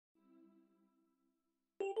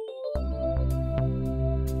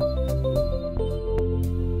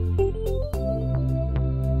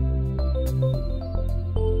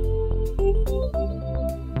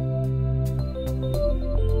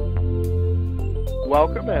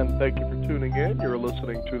Welcome, and thank you for tuning in. You're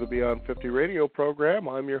listening to the Beyond 50 radio program.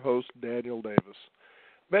 I'm your host, Daniel Davis.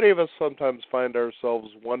 Many of us sometimes find ourselves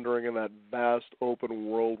wandering in that vast open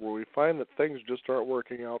world where we find that things just aren't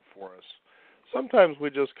working out for us. Sometimes we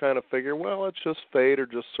just kind of figure, well, it's just fate or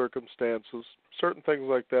just circumstances, certain things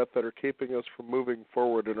like that that are keeping us from moving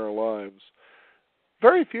forward in our lives.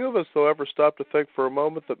 Very few of us, though, ever stop to think for a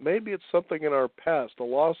moment that maybe it's something in our past, a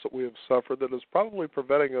loss that we have suffered that is probably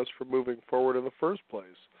preventing us from moving forward in the first place.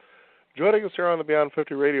 Joining us here on the Beyond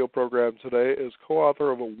 50 radio program today is co-author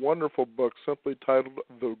of a wonderful book simply titled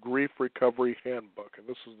The Grief Recovery Handbook, and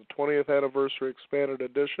this is the 20th anniversary expanded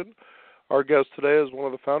edition. Our guest today is one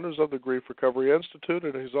of the founders of the Grief Recovery Institute,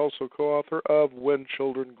 and he's also co-author of When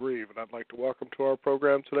Children Grieve. And I'd like to welcome to our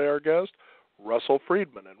program today our guest, Russell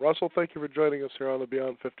Friedman. And Russell, thank you for joining us here on the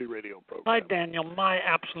Beyond 50 radio program. Hi, Daniel. My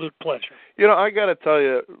absolute pleasure. You know, I got to tell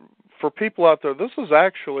you, for people out there, this is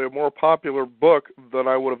actually a more popular book than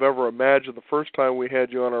I would have ever imagined the first time we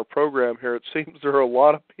had you on our program here. It seems there are a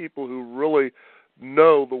lot of people who really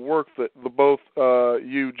know the work that both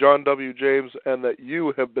you, John W. James, and that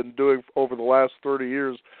you have been doing over the last 30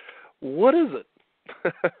 years. What is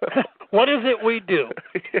it? What is it we do?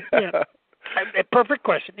 Yeah. A perfect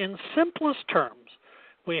question. In simplest terms,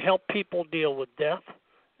 we help people deal with death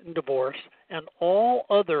and divorce and all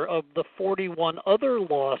other of the 41 other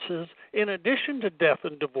losses in addition to death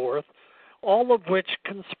and divorce, all of which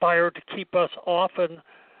conspire to keep us often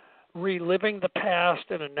reliving the past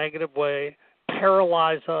in a negative way,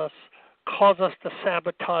 paralyze us, cause us to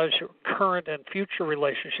sabotage current and future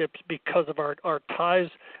relationships because of our ties,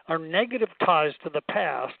 our negative ties to the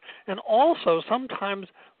past. And also, sometimes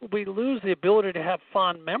we lose the ability to have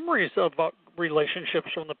fond memories of relationships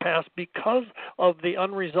from the past because of the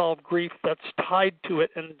unresolved grief that's tied to it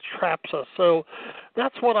and traps us. So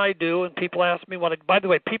that's what I do, and people ask me by the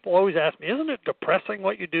way, people always ask me, isn't it depressing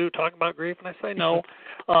what you do, talking about grief? And I say no.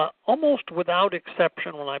 Almost without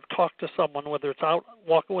exception, when I've talked to someone, whether it's out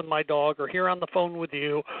walking with my dog or here on the phone with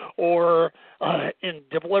you or in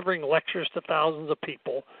delivering lectures to thousands of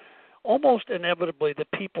people, almost inevitably the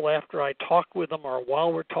people after I talk with them or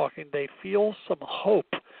while we're talking, they feel some hope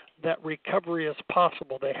that recovery is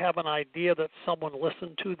possible. They have an idea that someone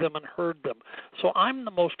listened to them and heard them. So I'm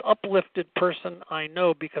the most uplifted person I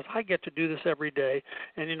know because I get to do this every day.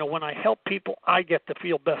 And, you know, when I help people, I get to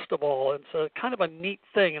feel best of all. It's a kind of a neat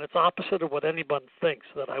thing, and it's opposite of what anyone thinks,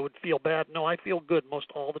 that I would feel bad. No, I feel good most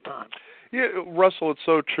all the time. Yeah, Russell, it's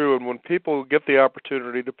so true. And when people get the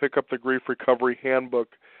opportunity to pick up the Grief Recovery Handbook,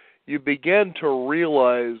 you begin to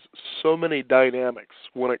realize so many dynamics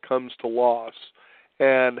when it comes to loss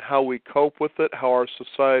and how we cope with it, how our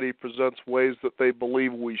society presents ways that they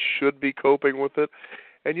believe we should be coping with it.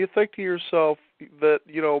 And you think to yourself that,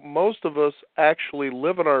 you know, most of us actually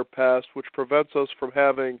live in our past, which prevents us from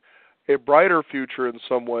having a brighter future in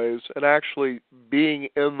some ways and actually being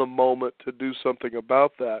in the moment to do something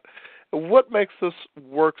about that. What makes this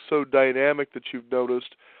work so dynamic that you've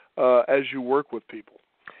noticed as you work with people?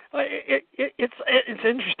 It's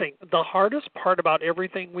interesting. The hardest part about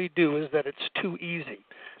everything we do is that it's too easy.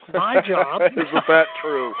 My job isn't that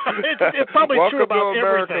true? It's probably Welcome true about to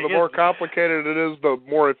America. everything. The more complicated it is, the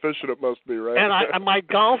more efficient it must be, right? And my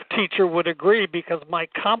golf teacher would agree because my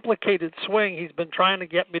complicated swing, he's been trying to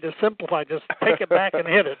get me to simplify. Just take it back and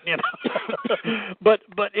hit it, you know. But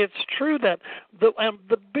it's true that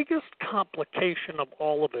the biggest complication of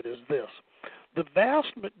all of it is this.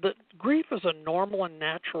 The grief is a normal and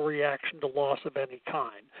natural reaction to loss of any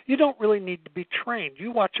kind. You don't really need to be trained. You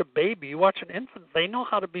watch a baby, you watch an infant, they know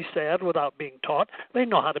how to be sad without being taught. They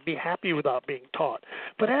know how to be happy without being taught.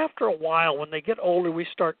 But after a while, when they get older, we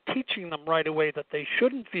start teaching them right away that they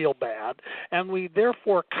shouldn't feel bad, and we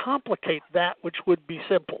therefore complicate that which would be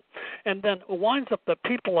simple. And then it winds up that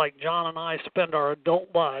people like John and I spend our adult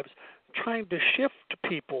lives trying to shift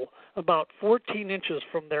people about 14 inches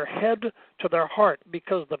from their head to their heart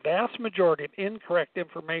because the vast majority of incorrect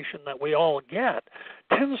information that we all get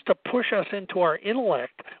tends to push us into our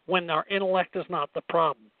intellect when our intellect is not the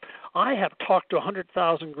problem. I have talked to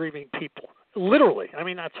 100,000 grieving people. Literally. I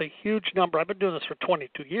mean, that's a huge number. I've been doing this for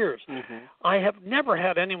 22 years. Mm-hmm. I have never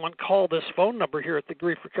had anyone call this phone number here at the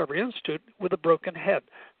Grief Recovery Institute with a broken head.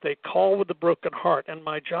 They call with a broken heart, and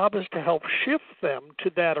my job is to help shift them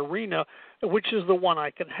to that arena, which is the one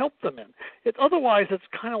I can help them in. Otherwise, it's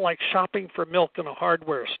kind of like shopping for milk in a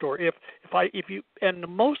hardware store. And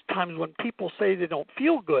most times when people say they don't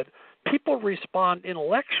feel good, people respond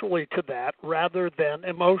intellectually to that rather than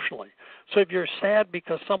emotionally. So if you're sad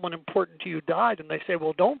because someone important to you died and they say,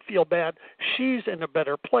 well, don't feel bad, she's in a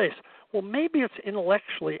better place. Well, maybe it's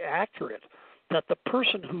intellectually accurate. that the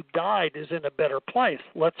person who died is in a better place.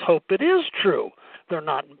 Let's hope it is true. They're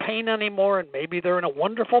not in pain anymore, and maybe they're in a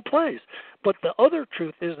wonderful place. But the other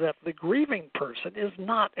truth is that the grieving person is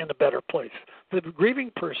not in a better place. The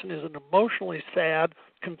grieving person is an emotionally sad,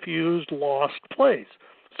 confused, lost place.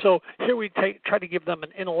 So here we try to give them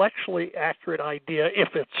an intellectually accurate idea, if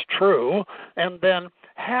it's true, and then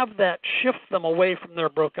have that shift them away from their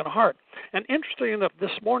broken heart. And interestingly enough,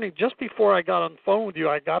 this morning, just before I got on the phone with you,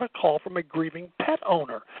 I got a call from a grieving pet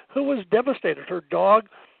owner who was devastated. Her dog,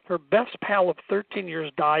 her best pal of 13 years,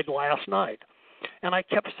 died last night. And I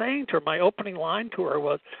kept saying to her, my opening line to her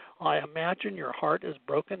was, I imagine your heart is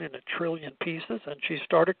broken in a trillion pieces. And she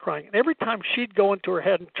started crying. And every time she'd go into her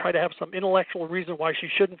head and try to have some intellectual reason why she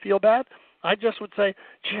shouldn't feel bad, I just would say,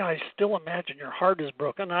 gee, I still imagine your heart is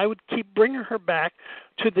broken. And I would keep bringing her back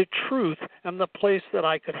to the truth and the place that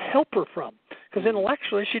I could help her from. Because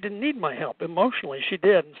intellectually, she didn't need my help. Emotionally, she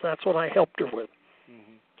did, and so that's what I helped her with.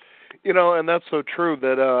 You know, and that's so true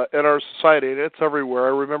that in our society, and it's everywhere.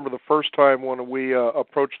 I remember the first time when we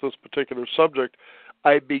approached this particular subject,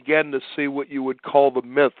 I began to see what you would call the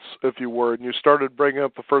myths, if you were, and you started bringing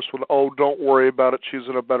up the first one, oh, don't worry about it, she's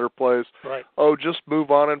in a better place. Right. Oh, just move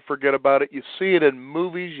on and forget about it. You see it in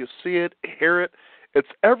movies, you see it, hear it. It's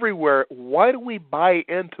everywhere. Why do we buy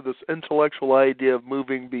into this intellectual idea of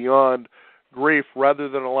moving beyond grief rather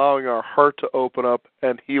than allowing our heart to open up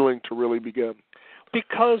and healing to really begin?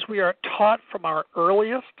 Because we are taught from our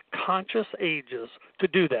earliest conscious ages to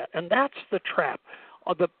do that, and that's the trap.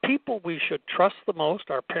 The people we should trust the most,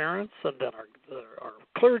 our parents, and then our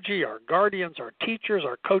clergy, our guardians, our teachers,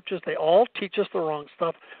 our coaches, they all teach us the wrong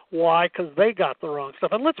stuff. Why? Because they got the wrong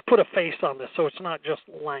stuff. And let's put a face on this so it's not just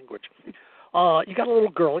language. You got a little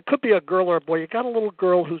girl. It could be a girl or a boy. You got a little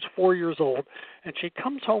girl who's 4 years old, and she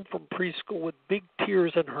comes home from preschool with big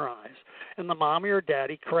tears in her eyes. And the mommy or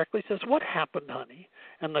daddy correctly says, what happened, honey?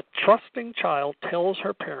 And the trusting child tells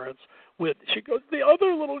her parents, she goes, the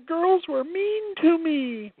other little girls were mean to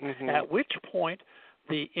me. Mm-hmm. At which point,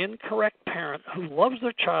 the incorrect parent who loves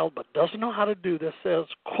their child but doesn't know how to do this says,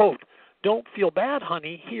 quote, don't feel bad,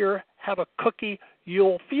 honey. Here, have a cookie.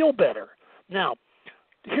 You'll feel better. Now,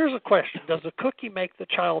 here's a question. Does a cookie make the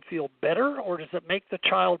child feel better, or does it make the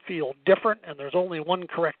child feel different? And there's only one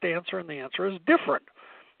correct answer, and the answer is different.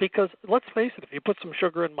 Because let's face it, if you put some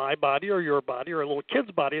sugar in my body or your body or a little kid's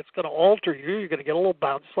body, it's going to alter you. You're going to get a little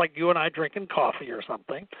bounce, like you and I drinking coffee or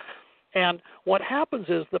something. And what happens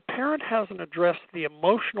is the parent hasn't addressed the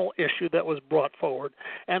emotional issue that was brought forward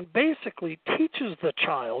and basically teaches the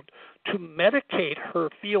child to medicate her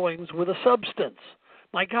feelings with a substance.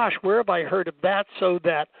 My gosh, where have I heard of that? So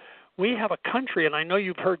that we have a country, and I know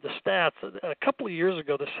you've heard the stats, a couple of years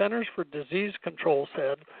ago, the Centers for Disease Control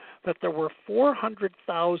said that there were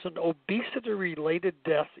 400,000 obesity-related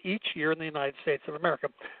deaths each year in the United States of America.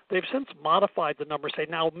 They've since modified the number, say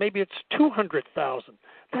now maybe it's 200,000.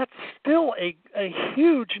 That's still a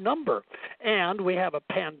huge number. And we have a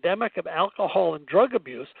pandemic of alcohol and drug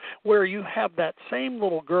abuse where you have that same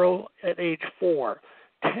little girl at age 4.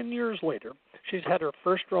 10 years later, she's had her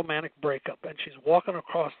first romantic breakup, and she's walking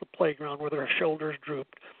across the playground with her shoulders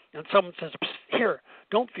drooped. And someone says, here,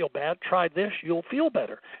 don't feel bad. Try this. You'll feel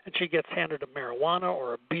better. And she gets handed a marijuana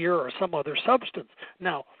or a beer or some other substance.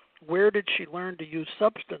 Now, where did she learn to use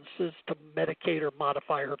substances to medicate or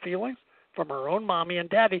modify her feelings? From her own mommy and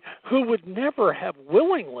daddy, who would never have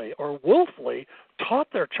willingly or willfully taught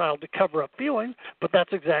their child to cover up feelings, but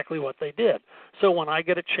that's exactly what they did. So when I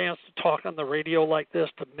get a chance to talk on the radio like this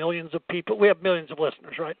to millions of people, we have millions of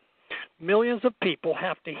listeners, right? Millions of people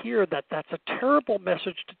have to hear that that's a terrible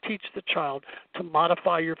message to teach the child to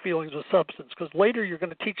modify your feelings with substance, because later you're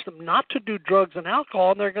going to teach them not to do drugs and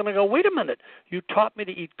alcohol, and they're going to go, wait a minute, you taught me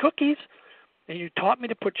to eat cookies, and you taught me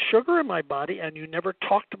to put sugar in my body, and you never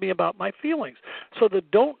talked to me about my feelings. So the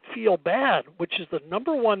don't feel bad, which is the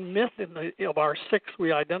number one myth of our 6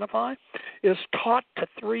 we identify, is taught to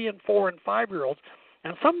 3 and 4 and 5-year-olds.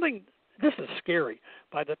 And something, this is scary.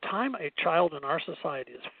 By the time a child in our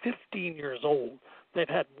society is 15 years old, they've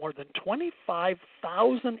had more than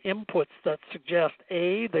 25,000 inputs that suggest,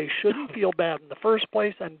 A, they shouldn't feel bad in the first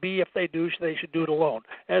place, and B, if they do, they should do it alone.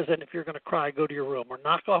 As in, if you're going to cry, go to your room, or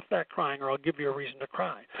knock off that crying, or I'll give you a reason to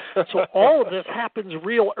cry. So all of this happens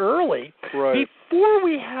real early, right, before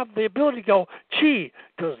we have the ability to go, gee,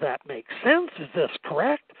 does that make sense? Is this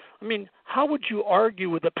correct? I mean, how would you argue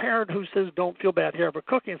with a parent who says, don't feel bad, here, have a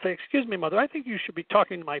cookie, and say, excuse me, mother, I think you should be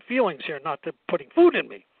talking to my feelings here, not to putting food in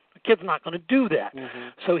me. The kid's not going to do that. Mm-hmm.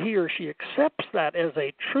 So he or she accepts that as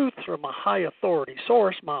a truth from a high authority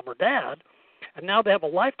source, mom or dad, And now they have a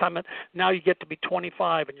lifetime, and now you get to be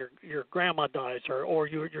 25 and your grandma dies, or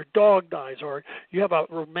your dog dies, or you have a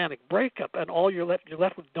romantic breakup, and all you're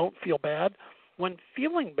left with don't feel bad. When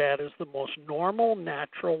feeling bad is the most normal,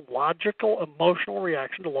 natural, logical, emotional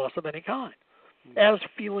reaction to loss of any kind. As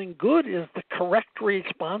feeling good is the correct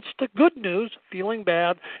response to good news, feeling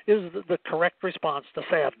bad is the correct response to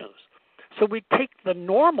sad news. So we take the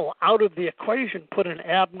normal out of the equation, put an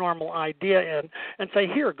abnormal idea in, and say,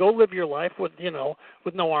 here, go live your life with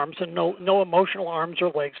no arms and no emotional arms or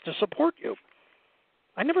legs to support you.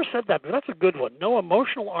 I never said that, but that's a good one. No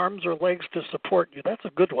emotional arms or legs to support you. That's a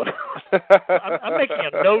good one. I'm making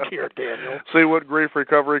a note here, Daniel. See what grief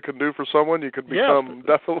recovery can do for someone? You can become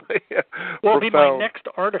definitely Well, it'll be my next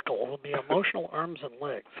article. It'll be emotional arms and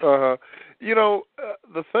legs.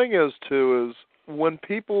 The thing is, too, is when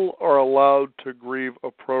people are allowed to grieve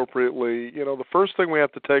appropriately, the first thing we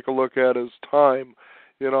have to take a look at is time.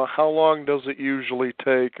 How long does it usually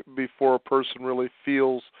take before a person really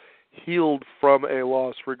feels healed from a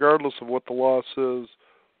loss, regardless of what the loss is?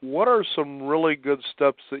 What are some really good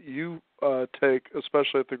steps that you take,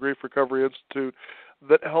 especially at the Grief Recovery Institute,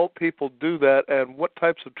 that help people do that, and what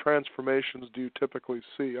types of transformations do you typically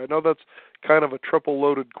see? I know that's kind of a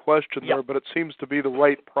triple-loaded question there, but it seems to be the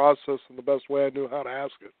right process and the best way I knew how to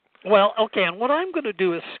ask it. Well, okay, and what I'm going to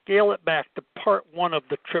do is scale it back to part one of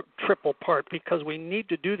the triple part, because we need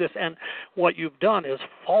to do this, and what you've done is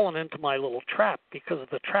fallen into my little trap, because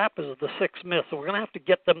the trap is the 6 myths, so we're going to have to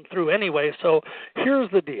get them through anyway. So here's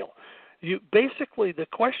the deal. Basically, the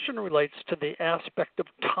question relates to the aspect of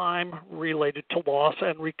time related to loss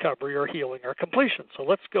and recovery or healing or completion. So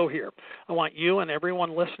let's go here. I want you and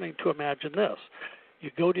everyone listening to imagine this.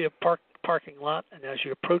 You go to your parking lot, and as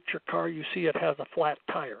you approach your car, you see it has a flat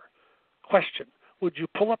tire. Question, would you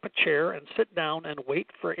pull up a chair and sit down and wait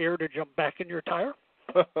for air to jump back in your tire?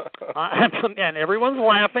 And everyone's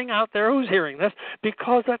laughing out there who's hearing this,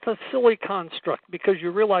 because that's a silly construct, because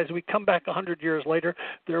you realize we come back 100 years later,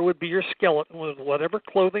 there would be your skeleton with whatever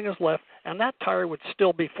clothing is left, and that tire would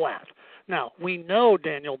still be flat. Now, we know,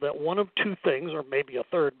 Daniel, that one of two things, or maybe a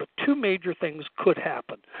third, but two major things could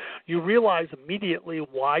happen. You realize immediately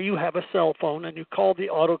why you have a cell phone, and you call the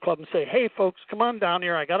auto club and say, hey, folks, come on down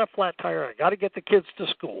here. I got a flat tire. I got to get the kids to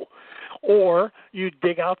school. Or you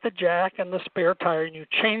dig out the jack and the spare tire, and you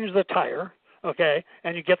change the tire, okay,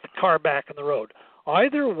 and you get the car back on the road.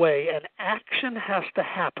 Either way, an action has to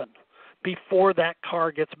happen before that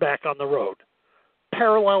car gets back on the road.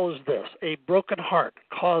 Parallel is this: a broken heart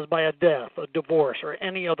caused by a death, a divorce, or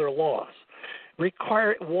any other loss.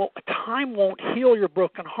 Time won't heal your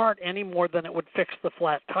broken heart any more than it would fix the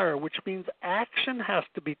flat tire, which means action has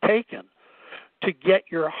to be taken to get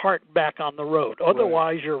your heart back on the road.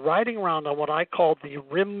 Otherwise, you're riding around on what I call the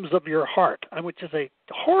rims of your heart, which is a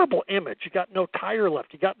horrible image. You got no tire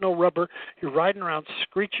left. You got no rubber. You're riding around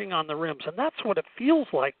screeching on the rims, and that's what it feels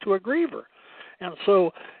like to a griever. And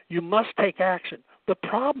so you must take action. The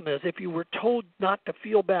problem is, if you were told not to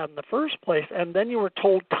feel bad in the first place, and then you were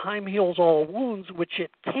told time heals all wounds, which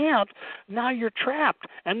it can't, now you're trapped.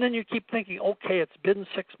 And then you keep thinking, okay, it's been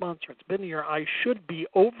 6 months or it's been a year, I should be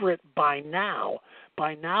over it by now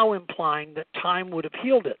implying that time would have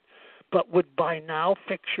healed it. But would by now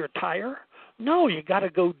fix your tire? No, you got to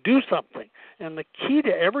go do something. And the key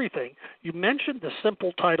to everything, you mentioned the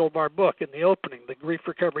simple title of our book in the opening, the Grief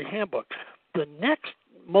Recovery Handbook. The next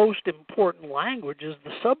most important language is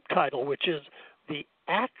the subtitle, which is the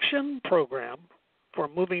action program for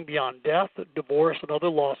moving beyond death, divorce, and other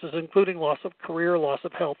losses, including loss of career, loss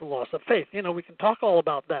of health, and loss of faith. We can talk all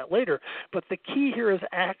about that later, but the key here is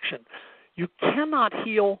action. You cannot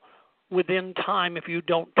heal within time if you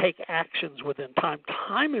don't take actions within time.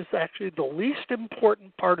 Time is actually the least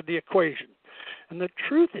important part of the equation. And the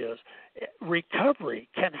truth is, recovery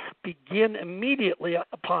can begin immediately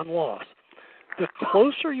upon loss. The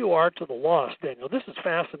closer you are to the loss, Daniel, this is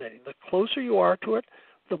fascinating. The closer you are to it,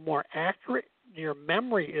 the more accurate your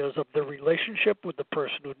memory is of the relationship with the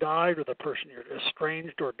person who died or the person you're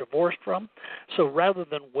estranged or divorced from. So rather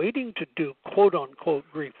than waiting to do quote-unquote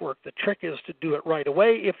grief work, the trick is to do it right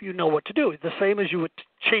away if you know what to do. The same as you would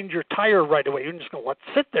change your tire right away. You're just going to let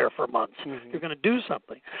it sit there for months. Mm-hmm. You're going to do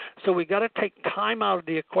something. So we got to take time out of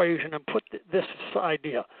the equation and put this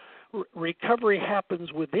idea. Recovery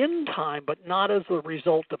happens within time, but not as a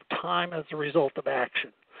result of time, as a result of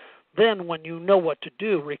action. Then when you know what to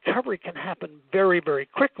do, recovery can happen very, very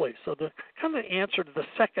quickly. So the kind of answer to the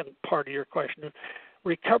second part of your question is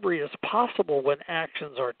recovery is possible when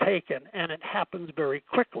actions are taken, and it happens very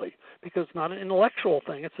quickly because it's not an intellectual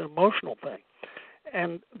thing, it's an emotional thing.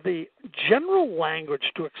 And the general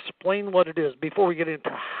language to explain what it is before we get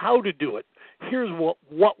into how to do it Here's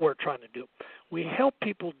what we're trying to do. We help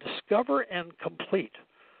people discover and complete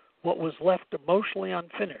what was left emotionally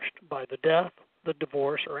unfinished by the death, the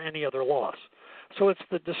divorce, or any other loss. So it's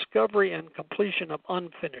the discovery and completion of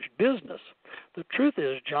unfinished business. The truth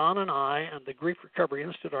is, John and I and the Grief Recovery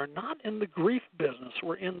Institute are not in the grief business.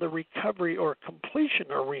 We're in the recovery or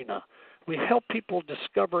completion arena. We help people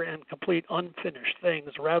discover and complete unfinished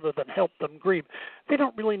things rather than help them grieve. They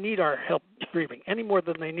don't really need our help grieving any more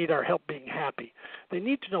than they need our help being happy. They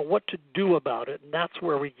need to know what to do about it, and that's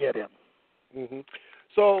where we get in. Mm-hmm.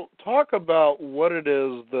 So talk about what it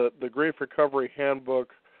is, the Grief Recovery Handbook,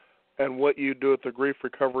 and what you do at the Grief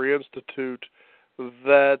Recovery Institute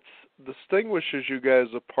that distinguishes you guys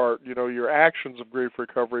apart, your actions of grief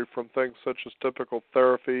recovery from things such as typical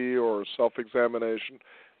therapy or self-examination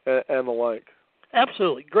and the like.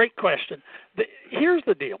 Absolutely. Great question. Here's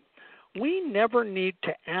the deal. We never need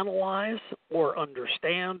to analyze or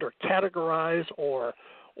understand or categorize or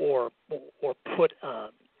put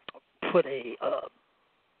a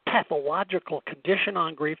pathological condition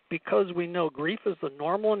on grief, because we know grief is the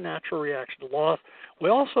normal and natural reaction to loss. We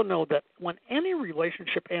also know that when any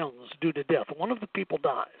relationship ends due to death, one of the people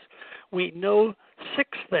dies, we know 6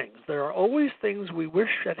 things. There are always things we wish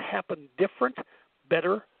had happened different,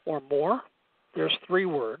 better, or more. There's 3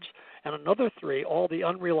 words. And another 3, all the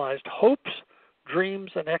unrealized hopes,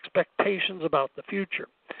 dreams, and expectations about the future.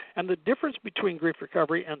 And the difference between grief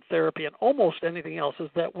recovery and therapy and almost anything else is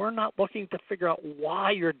that we're not looking to figure out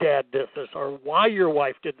why your dad did this or why your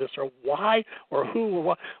wife did this or why or who or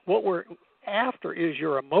what. What we're after is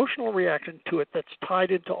your emotional reaction to it that's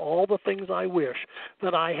tied into all the things I wish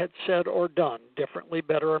that I had said or done differently,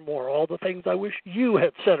 better, or more, all the things I wish you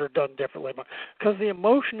had said or done differently, because the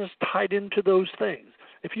emotion is tied into those things.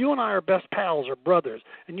 If you and I are best pals or brothers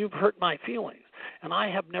and you've hurt my feelings, and I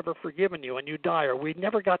have never forgiven you and you die, or we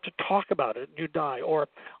never got to talk about it and you die, or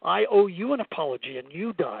I owe you an apology and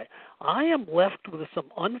you die, I am left with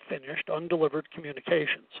some unfinished, undelivered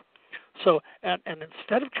communications. So, and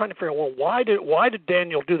instead of trying to figure out, well, why did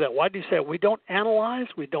Daniel do that? Why did he say it? We don't analyze.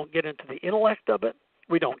 We don't get into the intellect of it.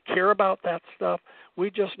 We don't care about that stuff.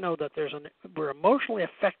 We just know that we're emotionally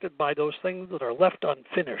affected by those things that are left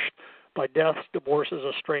unfinished by deaths, divorces,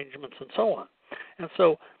 estrangements, and so on.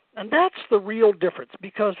 And that's the real difference,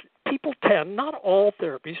 because people tend, not all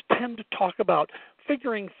therapies, tend to talk about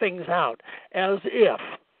figuring things out as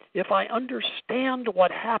if I understand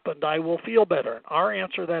what happened, I will feel better. And our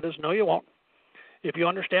answer to that is no, you won't. If you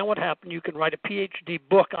understand what happened, you can write a PhD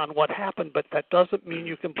book on what happened, but that doesn't mean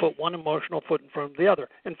you can put one emotional foot in front of the other.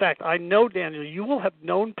 In fact, I know, Daniel, you will have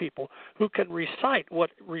known people who can recite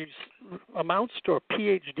what amounts to a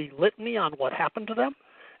PhD litany on what happened to them,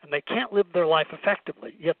 and they can't live their life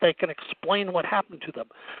effectively, yet they can explain what happened to them.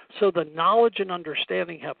 So the knowledge and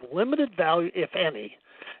understanding have limited value, if any,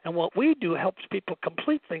 and what we do helps people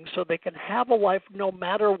complete things so they can have a life no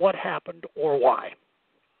matter what happened or why.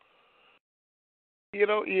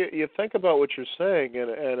 You think about what you're saying, and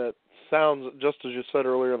it sounds, just as you said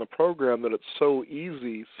earlier in the program, that it's so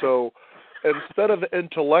easy. So instead of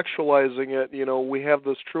intellectualizing it, we have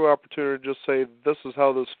this true opportunity to just say, this is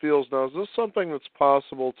how this feels. Now, is this something that's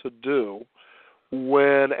possible to do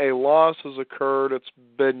when a loss has occurred? It's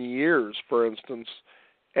been years, for instance,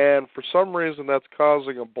 and for some reason that's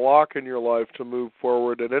causing a block in your life to move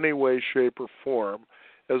forward in any way, shape, or form.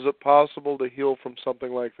 Is it possible to heal from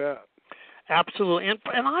something like that? Absolutely,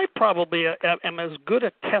 and I probably am as good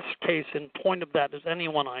a test case in point of that as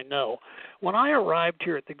anyone I know. When I arrived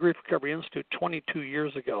here at the Grief Recovery Institute 22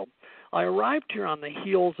 years ago, I arrived here on the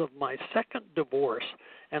heels of my second divorce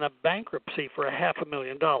and a bankruptcy for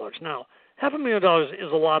 $500,000. Now, $500,000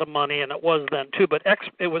 is a lot of money, and it was then too, but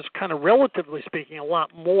it was kind of, relatively speaking, a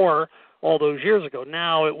lot more all those years ago.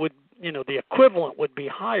 Now it would, the equivalent would be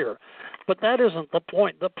higher. But that isn't the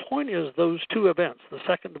point. The point is those 2 events, the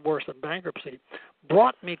second divorce and bankruptcy,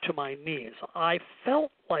 brought me to my knees. I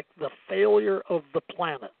felt like the failure of the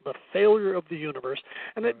planet, the failure of the universe.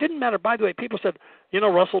 And it didn't matter. By the way, people said,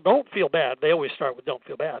 Russell, don't feel bad. They always start with don't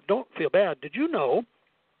feel bad. Don't feel bad. Did you know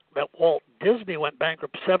that Walt Disney went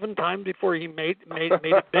bankrupt 7 times before he made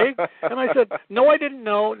it big? And I said, no, I didn't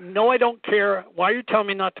know. No, I don't care. Why are you telling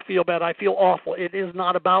me not to feel bad? I feel awful. It is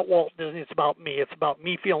not about Walt Disney. It's about me. It's about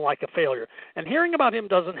me feeling like a failure. And hearing about him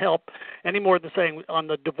doesn't help any more than saying on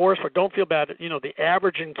the divorce for don't feel bad, the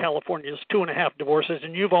average in California is 2.5 divorces,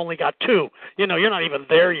 and you've only got 2. You're not even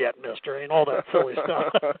there yet, mister, and all that silly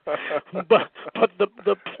stuff. But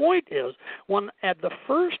the point is, when at the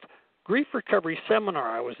first grief recovery seminar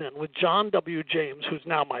I was in with John W. James, who's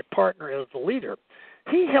now my partner as the leader,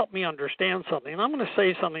 he helped me understand something. And I'm going to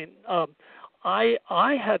say something.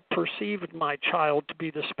 I had perceived my child to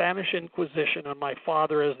be the Spanish Inquisition and my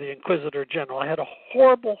father as the Inquisitor General. I had a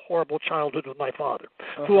horrible, horrible childhood with my father,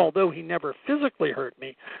 who, although he never physically hurt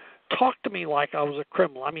me, talked to me like I was a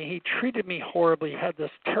criminal. I mean, he treated me horribly. He had this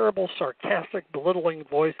terrible, sarcastic, belittling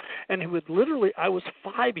voice, and he would literally, I was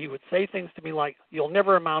 5, he would say things to me like, "You'll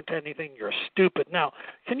never amount to anything, you're stupid." Now,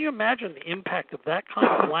 can you imagine the impact of that kind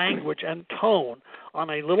of language and tone on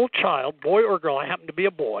a little child, boy or girl? I happen to be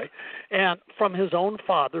a boy, and from his own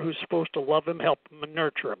father who's supposed to love him, help him, and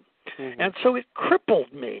nurture him. And so it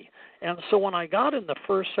crippled me. And so when I got in the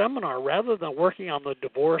first seminar, rather than working on the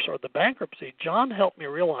divorce or the bankruptcy, John helped me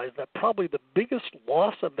realize that probably the biggest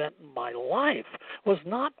loss event in my life was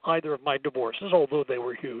not either of my divorces, although they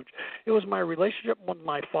were huge. It was my relationship with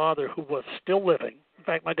my father, who was still living. In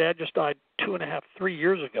fact, my dad just died 2.5, 3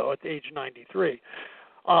 years ago at the age of 93.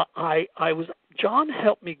 John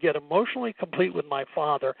helped me get emotionally complete with my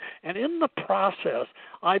father, and in the process,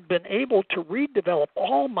 I've been able to redevelop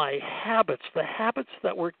all my habits, the habits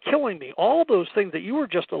that were killing me, all those things that you were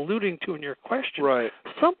just alluding to in your question. Right.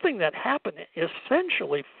 Something that happened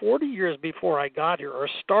essentially 40 years before I got here, or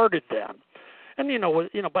started then. And,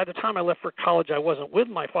 by the time I left for college, I wasn't with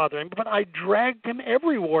my father anymore, but I dragged him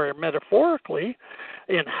everywhere, metaphorically,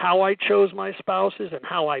 in how I chose my spouses and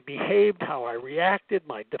how I behaved, how I reacted,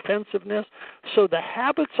 my defensiveness. So the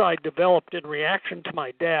habits I developed in reaction to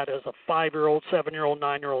my dad as a 5-year-old, 7-year-old,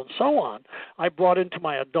 9-year-old, and so on, I brought into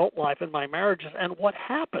my adult life and my marriages. And what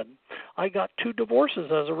happened? I got 2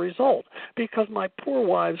 divorces as a result, because my poor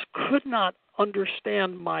wives could not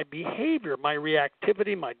understand my behavior, my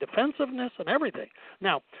reactivity, my defensiveness, and everything.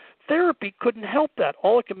 Now, therapy couldn't help that.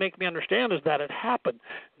 All it could make me understand is that it happened.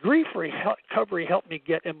 Grief recovery helped me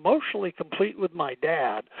get emotionally complete with my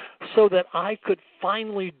dad so that I could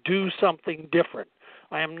finally do something different.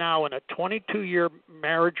 I am now in a 22-year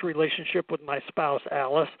marriage relationship with my spouse,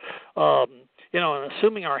 Alice. And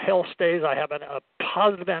assuming our health stays, I have a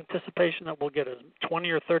positive anticipation that we'll get 20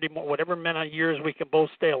 or 30 more, whatever many years we can both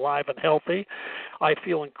stay alive and healthy. I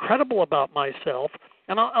feel incredible about myself.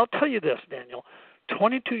 And I'll tell you this, Daniel.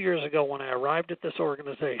 22 years ago when I arrived at this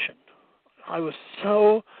organization, I was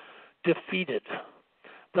so defeated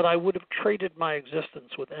that I would have traded my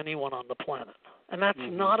existence with anyone on the planet. And that's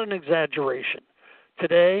not an exaggeration.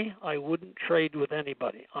 Today, I wouldn't trade with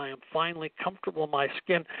anybody. I am finally comfortable in my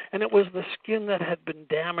skin, and it was the skin that had been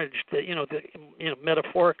damaged,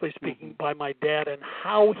 metaphorically speaking, by my dad and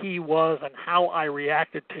how he was and how I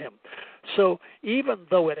reacted to him. So even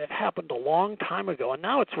though it had happened a long time ago, and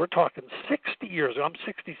now we're talking 60 years ago, I'm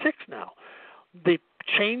 66 now, the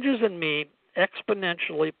changes in me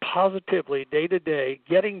exponentially, positively, day to day,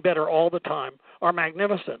 getting better all the time, are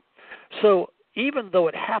magnificent. So even though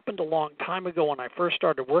it happened a long time ago when I first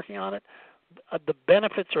started working on it, the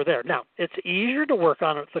benefits are there. Now, it's easier to work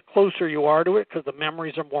on it the closer you are to it because the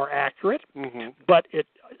memories are more accurate, but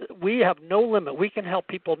we have no limit. We can help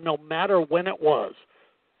people no matter when it was,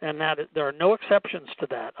 and there are no exceptions to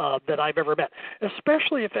that that I've ever met,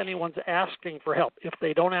 especially if anyone's asking for help. If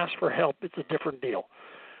they don't ask for help, it's a different deal.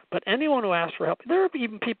 But anyone who asks for help, there are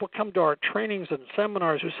even people come to our trainings and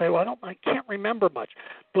seminars who say, well, I can't remember much.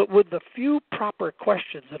 But with the few proper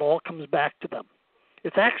questions, it all comes back to them.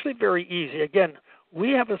 It's actually very easy. Again,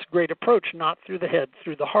 we have this great approach, not through the head,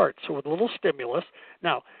 through the heart. So with a little stimulus.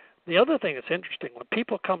 Now, the other thing that's interesting, when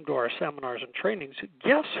people come to our seminars and trainings,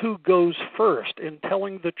 guess who goes first in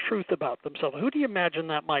telling the truth about themselves? Who do you imagine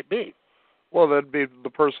that might be? Well, that'd be the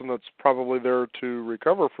person that's probably there to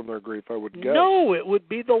recover from their grief, I would guess. No, it would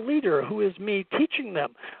be the leader, who is me teaching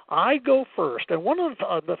them. I go first. And one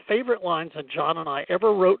of the favorite lines that John and I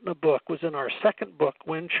ever wrote in a book was in our second book,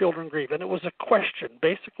 When Children Grieve. And it was a question,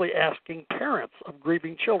 basically asking parents of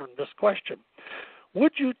grieving children this question.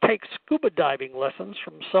 Would you take scuba diving lessons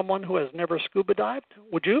from someone who has never scuba dived?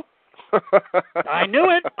 Would you? I knew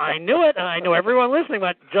it, and I know everyone listening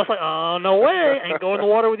went just like, oh, no way, I ain't going in the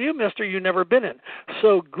water with you, mister, you've never been in.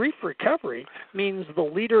 So grief recovery means the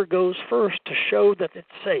leader goes first to show that it's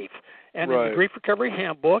safe. And in the Grief Recovery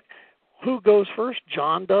Handbook, who goes first?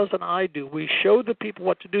 John does and I do. We show the people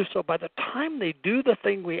what to do, so by the time they do the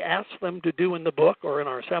thing we ask them to do in the book or in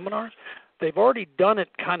our seminars, they've already done it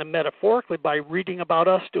kind of metaphorically by reading about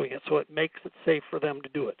us doing it, so it makes it safe for them to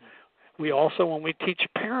do it. We also, when we teach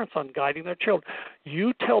parents on guiding their children,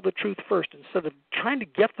 you tell the truth first. Instead of trying to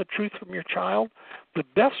get the truth from your child, the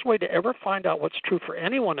best way to ever find out what's true for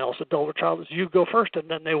anyone else, adult or child, is you go first, and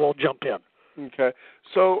then they will jump in. Okay.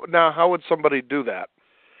 So now how would somebody do that?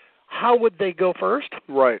 How would they go first?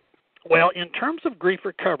 Right. Well, in terms of grief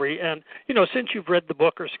recovery, and, since you've read the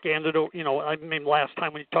book or scanned it, last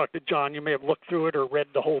time when you talked to John, you may have looked through it or read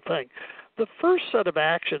the whole thing. the first set of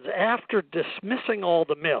actions after dismissing all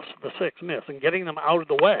the myths, the 6 myths, and getting them out of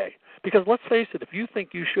the way, because let's face it, if you think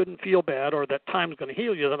you shouldn't feel bad or that time's going to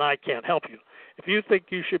heal you, then I can't help you. If you think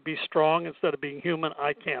you should be strong instead of being human,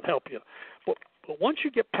 I can't help you. But once you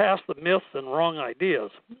get past the myths and wrong ideas,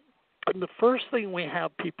 the first thing we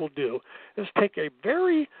have people do is take a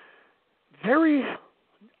very, very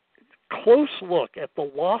close look at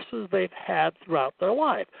the losses they've had throughout their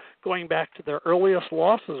life, going back to their earliest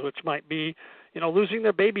losses, which might be, losing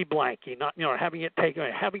their baby blankie, not, having it taken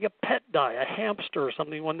away, having a pet die, a hamster or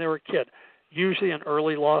something when they were a kid. Usually an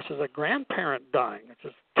early loss is a grandparent dying.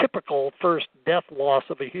 It's a typical first death loss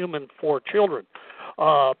of a human for children.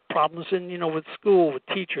 Problems with school, with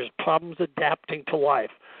teachers, problems adapting to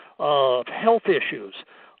life, health issues.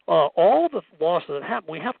 All the losses that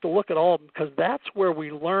happen, we have to look at all of them because that's where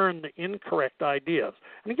we learn the incorrect ideas.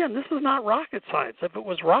 And again, this is not rocket science. If it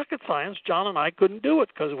was rocket science, John and I couldn't do it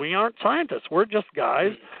because we aren't scientists. We're just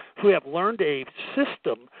guys who have learned a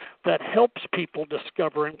system that helps people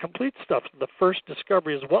discover and complete stuff. The first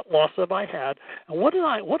discovery is, what loss have I had, and what did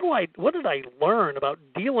I learn about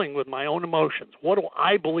dealing with my own emotions? What do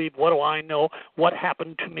I believe? What do I know? What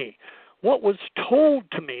happened to me? What was told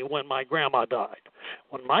to me when my grandma died?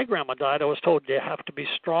 When my grandma died, I was told you have to be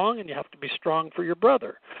strong and you have to be strong for your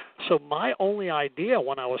brother. So my only idea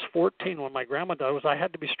when I was 14, when my grandma died, was I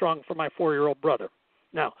had to be strong for my 4-year-old brother.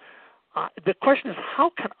 Now, the question is,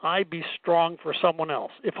 how can I be strong for someone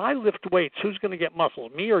else? If I lift weights, who's going to get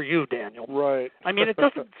muscles, me or you, Daniel? Right. I mean, it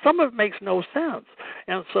doesn't. Some of it makes no sense.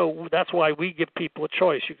 And so that's why we give people a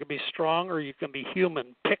choice. You can be strong or you can be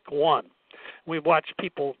human. Pick one. We watch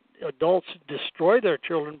adults destroy their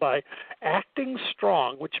children by acting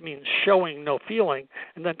strong, which means showing no feeling,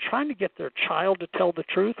 and then trying to get their child to tell the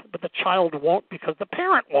truth, but the child won't because the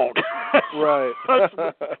parent won't. Right.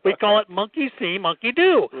 We call it monkey see, monkey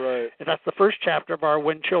do. Right. And that's the first chapter of our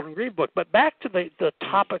When Children Grieve book. But back to the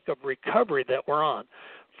topic of recovery that we're on.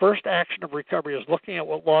 First action of recovery is looking at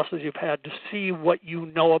what losses you've had to see what you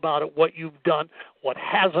know about it, what you've done, what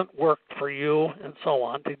hasn't worked for you, and so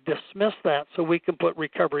on, to dismiss that so we can put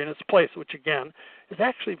recovery in its place, which, again, is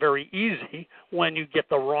actually very easy when you get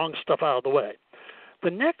the wrong stuff out of the way. The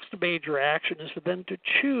next major action is then to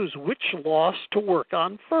choose which loss to work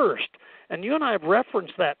on first. And you and I have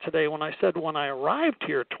referenced that today when I said when I arrived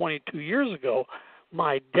here 22 years ago,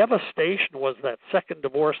 my devastation was that second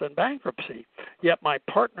divorce and bankruptcy. Yet my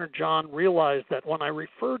partner, John, realized that when I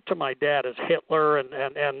referred to my dad as Hitler and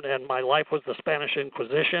my life was the Spanish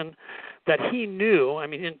Inquisition, that he knew,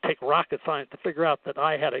 he didn't take rocket science to figure out that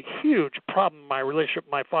I had a huge problem in my relationship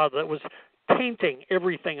with my father that was tainting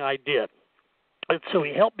everything I did. And so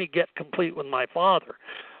he helped me get complete with my father.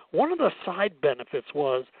 One of the side benefits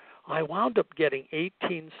was I wound up getting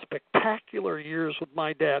 18 spectacular years with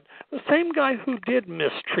my dad, the same guy who did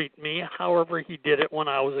mistreat me, however he did it when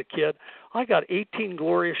I was a kid. I got 18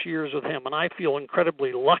 glorious years with him, and I feel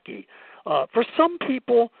incredibly lucky. For some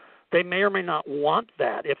people, they may or may not want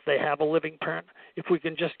that if they have a living parent. If we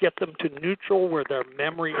can just get them to neutral where their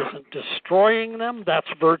memory isn't destroying them, that's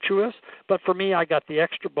virtuous. But for me, I got the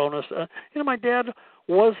extra bonus. My dad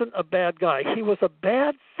wasn't a bad guy. He was a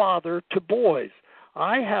bad father to boys.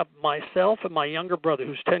 I have myself and my younger brother,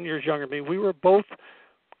 who's 10 years younger than me, we were both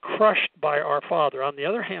crushed by our father. On the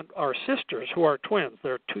other hand, our sisters, who are twins,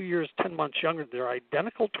 they're 2 years, 10 months younger, they're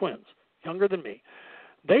identical twins, younger than me.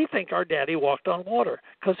 They think our daddy walked on water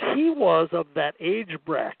because he was of that age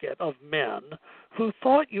bracket of men who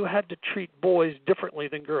thought you had to treat boys differently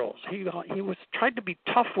than girls. He was tried to be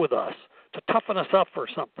tough with us, to toughen us up for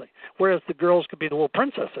something, whereas the girls could be the little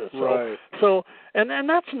princesses. Right. So and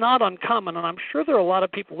that's not uncommon, and I'm sure there are a lot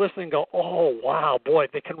of people listening and go, oh, wow, boy,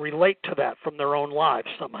 they can relate to that from their own lives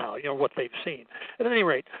somehow, what they've seen. At any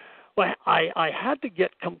rate, I had to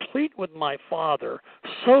get complete with my father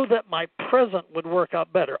so that my present would work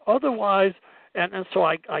out better. Otherwise, and so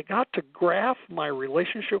I got to graph my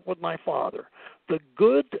relationship with my father, the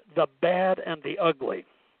good, the bad, and the ugly.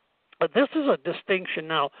 But this is a distinction.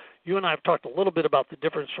 Now, you and I have talked a little bit about the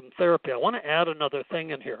difference from therapy. I want to add another thing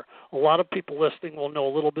in here. A lot of people listening will know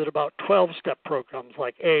a little bit about 12-step programs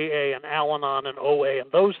like AA and Al-Anon and OA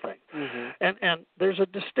and those things. Mm-hmm. And there's a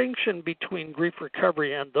distinction between grief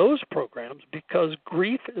recovery and those programs because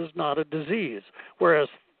grief is not a disease, whereas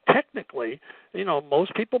technically,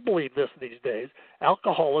 most people believe this these days,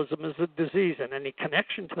 alcoholism is a disease, and any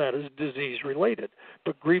connection to that is disease-related.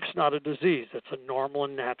 But grief's not a disease. It's a normal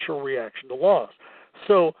and natural reaction to loss.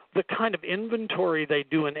 So the kind of inventory they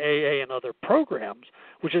do in AA and other programs,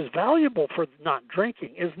 which is valuable for not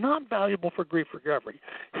drinking, is not valuable for grief recovery.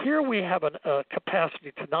 Here we have a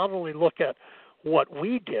capacity to not only look at what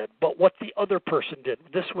we did, but what the other person did.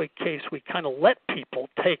 This case, we kind of let people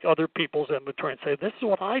take other people's inventory and say, this is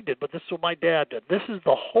what I did, but this is what my dad did. This is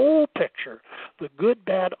the whole picture, the good,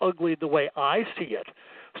 bad, ugly, the way I see it,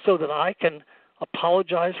 so that I can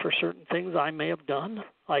apologize for certain things I may have done.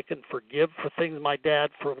 I can forgive for things my dad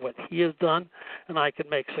for what he has done, and I can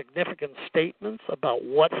make significant statements about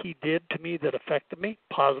what he did to me that affected me,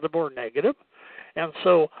 positive or negative. And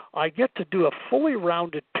so I get to do a fully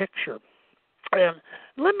rounded picture. And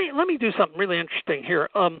let me do something really interesting here.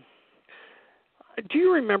 Do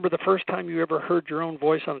you remember the first time you ever heard your own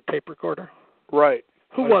voice on a tape recorder? Right.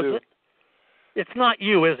 Who was it? It's not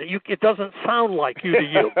you, is it? It doesn't sound like you to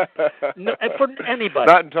you. No, for anybody.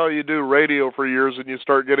 Not until you do radio for years and you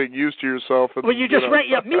start getting used to yourself. And, well, you just read.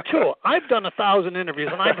 Yeah, me too. I've done 1,000 interviews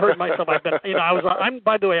and I've heard myself. I've been,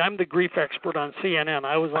 by the way, I'm the grief expert on CNN.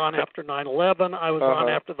 I was on after 9/11. I was on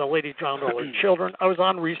after the lady drowned all her children. I was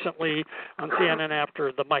on recently on CNN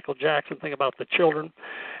after the Michael Jackson thing about the children.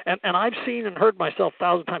 And I've seen and heard myself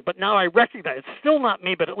 1,000 times, but now I recognize it's still not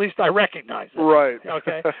me, but at least I recognize it. Right.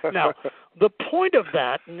 Okay. Now, the point of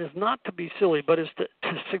that, and is not to be silly, but is to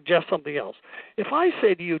suggest something else. If I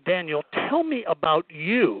say to you, Daniel, tell me about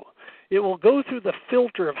you, it will go through the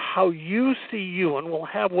filter of how you see you, and will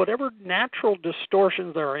have whatever natural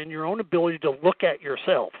distortions there are in your own ability to look at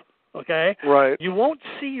yourself. Okay? Right. You won't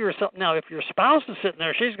see yourself. Now, if your spouse is sitting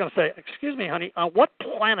there, she's going to say, excuse me, honey, on what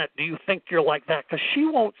planet do you think you're like that? Because she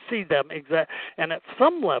won't see them exact. And at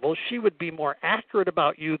some level, she would be more accurate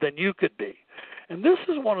about you than you could be. And this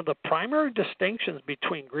is one of the primary distinctions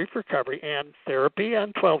between grief recovery and therapy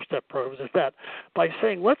and 12-step programs, is that by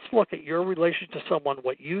saying, let's look at your relation to someone,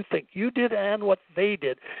 what you think you did and what they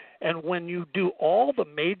did. And when you do all the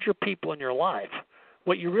major people in your life,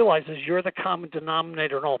 what you realize is you're the common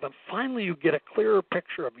denominator in all of them. Finally, you get a clearer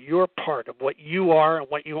picture of your part, of what you are and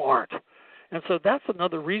what you aren't. And so that's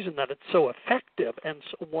another reason that it's so effective and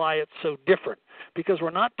why it's so different, because we're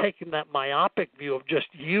not taking that myopic view of just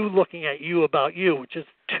you looking at you about you, which is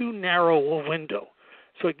too narrow a window.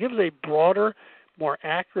 So it gives a broader, more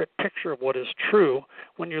accurate picture of what is true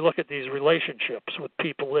when you look at these relationships with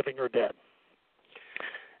people living or dead.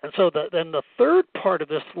 And so then the third part of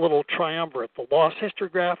this little triumvirate, the loss history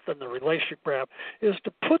graph and the relationship graph, is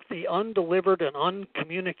to put the undelivered and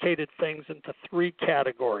uncommunicated things into three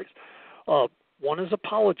categories. One is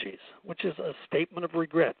apologies, which is a statement of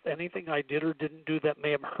regret. Anything I did or didn't do that may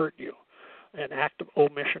have hurt you, an act of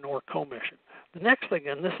omission or commission. The next thing,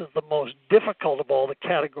 and this is the most difficult of all the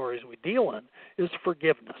categories we deal in, is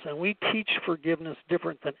forgiveness. And we teach forgiveness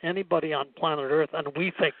different than anybody on planet Earth, and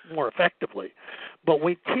we think more effectively. But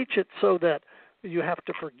we teach it so that you have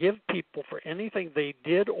to forgive people for anything they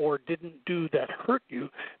did or didn't do that hurt you,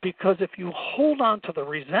 because if you hold on to the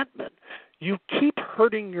resentment, you keep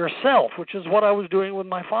hurting yourself, which is what I was doing with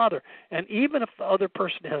my father. And even if the other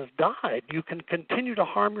person has died, you can continue to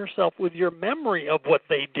harm yourself with your memory of what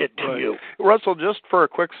they did to you. Russell, just for a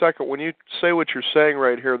quick second, when you say what you're saying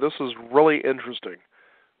right here, this is really interesting,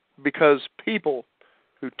 because people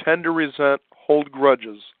who tend to resent, hold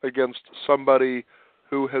grudges against somebody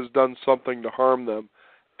who has done something to harm them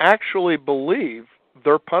actually believe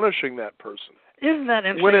they're punishing that person. Isn't that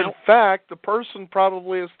interesting? When in fact, the person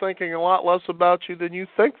probably is thinking a lot less about you than you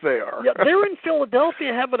think they are. Yeah, they're in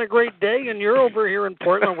Philadelphia having a great day, and you're over here in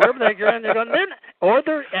Portland, wherever the heck you're at.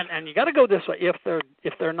 And you got to go this way.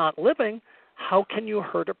 If they're not living, how can you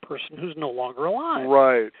hurt a person who's no longer alive?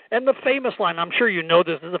 Right. And the famous line, I'm sure you know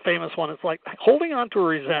this is a famous one, it's like holding on to a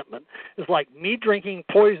resentment is like me drinking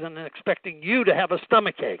poison and expecting you to have a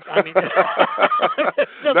stomachache. I mean,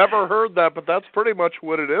 never heard that, but that's pretty much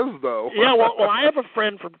what it is, though. Yeah, well, I have a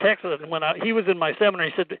friend from Texas, and when he was in my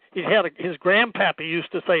seminary, he said his grandpappy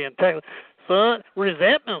used to say in Texas, son,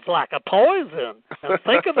 resentment's like a poison, and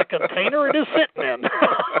think of the container it is sitting in.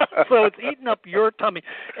 So it's eating up your tummy.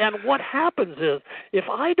 And what happens is, if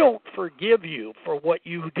I don't forgive you for what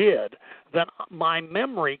you did, then my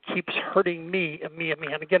memory keeps hurting me and me and me.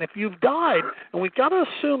 And again, if you've died, and we've got to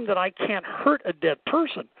assume that I can't hurt a dead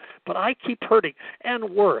person, but I keep hurting. And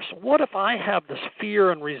worse, what if I have this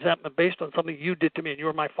fear and resentment based on something you did to me, and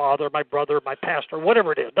you're my father, my brother, my pastor,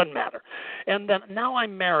 whatever it is, doesn't matter. And then now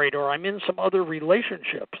I'm married or I'm in some other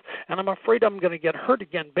relationships, and I'm afraid I'm going to get hurt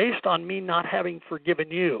again based on me not having forgiven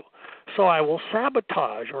you. So I will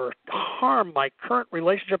sabotage or harm my current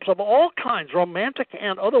relationships of all kinds, romantic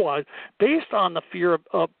and otherwise, based on the fear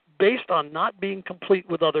of based on not being complete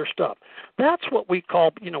with other stuff. That's what we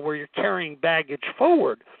call, where you're carrying baggage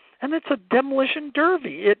forward. And it's a demolition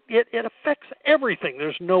derby. It affects everything.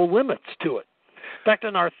 There's no limits to it. In fact,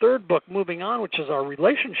 in our third book, Moving On, which is our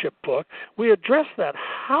relationship book, we address that,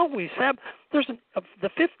 how we the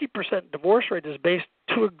 50% divorce rate is based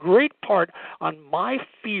to a great part on my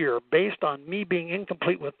fear, based on me being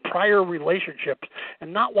incomplete with prior relationships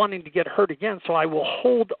and not wanting to get hurt again, so I will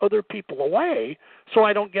hold other people away so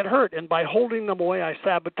I don't get hurt. And by holding them away, I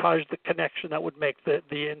sabotage the connection that would make the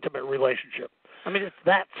intimate relationship. I mean, it's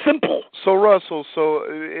that simple. So, Russell,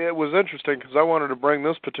 it was interesting because I wanted to bring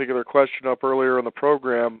this particular question up earlier in the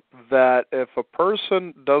program, that if a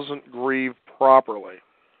person doesn't grieve properly,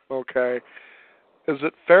 okay, is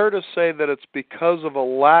it fair to say that it's because of a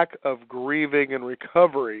lack of grieving and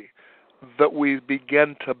recovery that we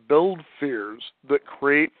begin to build fears that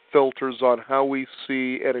create filters on how we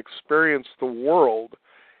see and experience the world,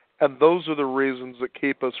 and those are the reasons that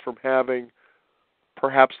keep us from having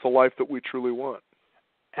perhaps the life that we truly want?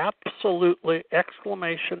 Absolutely.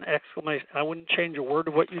 Exclamation. I wouldn't change a word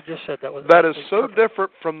of what you just said. That is so perfect.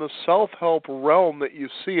 Different from the self-help realm that you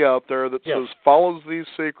see out there that says, follow these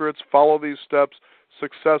secrets, follow these steps,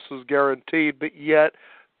 success is guaranteed, but yet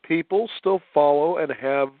people still follow and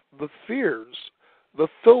have the fears, the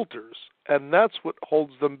filters, and that's what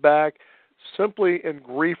holds them back simply in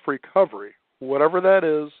grief recovery. Whatever that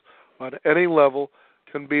is, on any level,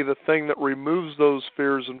 can be the thing that removes those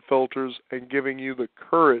fears and filters and giving you the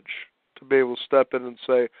courage to be able to step in and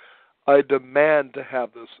say, I demand to have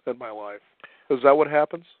this in my life. Is that what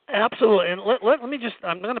happens? Absolutely. And let me just,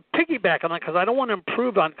 I'm going to piggyback on that because I don't want to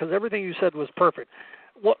improve on it because everything you said was perfect.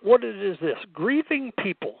 What it is this, grieving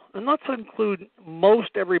people, and let's include most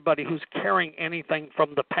everybody who's carrying anything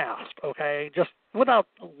from the past, okay, just without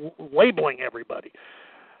labeling everybody.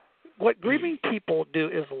 What grieving people do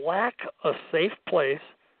is lack a safe place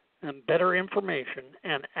and better information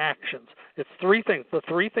and actions. It's three things. The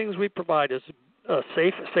three things we provide is a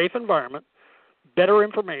safe environment, better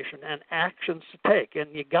information, and actions to take.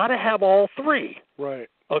 And you got to have all three. Right.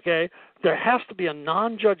 Okay? There has to be a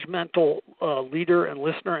non-judgmental leader and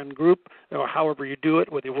listener and group, or however you do it,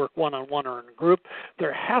 whether you work one-on-one or in a group.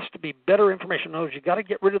 There has to be better information. In other words, you got to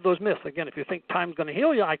get rid of those myths. Again, if you think time's going to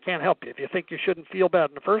heal you, I can't help you. If you think you shouldn't feel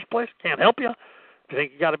bad in the first place, can't help you. If you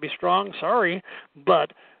think you got to be strong, sorry,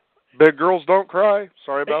 but big girls don't cry.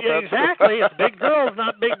 Sorry about that. Exactly. It's big girls,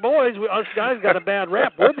 not big boys. Us guys got a bad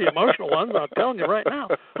rap. We're the emotional ones, I'm telling you right now.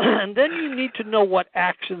 And then you need to know what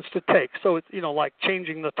actions to take. So it's, like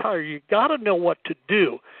changing the tire. You got to know what to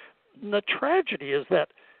do. And the tragedy is that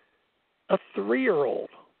a 3-year-old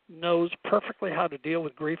knows perfectly how to deal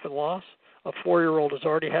with grief and loss. A 4-year-old has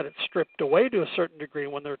already had it stripped away to a certain degree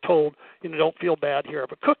when they're told, don't feel bad, here,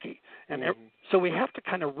 have a cookie. And so we have to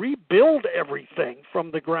kind of rebuild everything from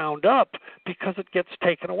the ground up because it gets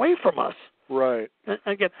taken away from us. Right. And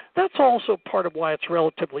again, that's also part of why it's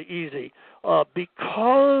relatively easy,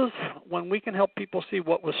 because when we can help people see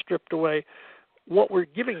what was stripped away, what we're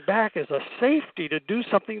giving back is a safety to do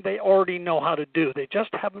something they already know how to do. They just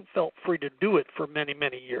haven't felt free to do it for many,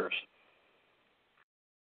 many years.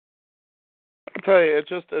 I tell you,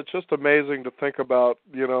 it's just amazing to think about,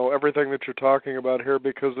 everything that you're talking about here,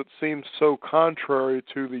 because it seems so contrary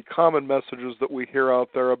to the common messages that we hear out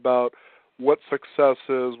there about what success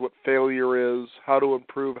is, what failure is, how to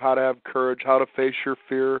improve, how to have courage, how to face your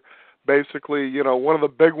fear. Basically, one of the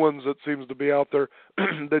big ones that seems to be out there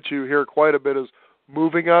that you hear quite a bit is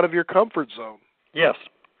moving out of your comfort zone. Yes.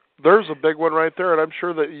 There's a big one right there, and I'm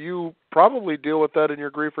sure that you probably deal with that in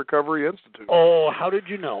your Grief Recovery Institute. Oh, how did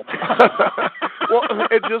you know? Well,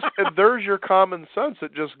 there's your common sense.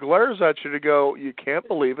 It just glares at you to go, you can't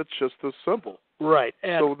believe it's just this simple. Right.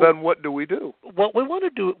 And so then what do we do? What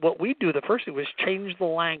we do, the first thing was change the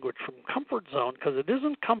language from comfort zone, because it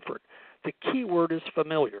isn't comfort. The key word is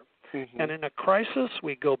familiar. Mm-hmm. And in a crisis,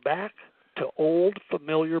 we go back to old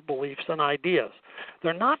familiar beliefs and ideas.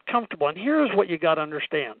 They're not comfortable. And here's what you got to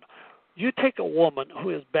understand. You take a woman who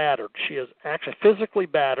is battered. She is actually physically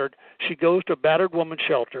battered. She goes to a battered woman's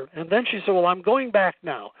shelter. And then she says, well, I'm going back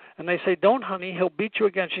now. And they say, don't, honey, he'll beat you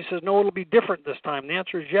again. She says, no, it'll be different this time. The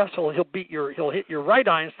answer is yes, he'll hit your right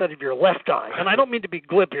eye instead of your left eye. And I don't mean to be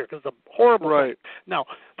glib here, because it's a horrible thing. Now,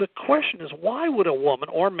 the question is, why would a woman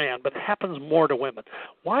or man, but it happens more to women,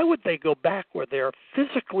 why would they go back where they're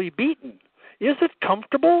physically beaten? Is it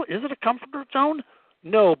comfortable? Is it a comfort zone?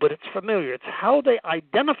 No, but it's familiar. It's how they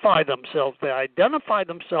identify themselves. They identify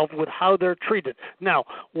themselves with how they're treated. Now,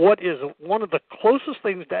 what is one of the closest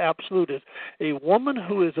things to absolute is a woman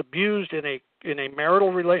who is abused in a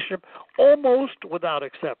marital relationship, almost without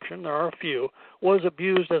exception, there are a few, was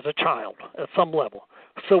abused as a child at some level.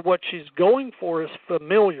 So what she's going for is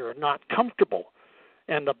familiar, not comfortable.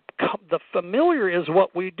 And the familiar is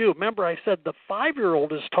what we do. Remember, I said the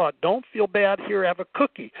 5-year-old is taught, don't feel bad, here, have a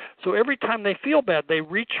cookie. So every time they feel bad, they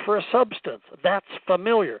reach for a substance. That's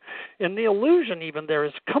familiar. In the illusion, even, there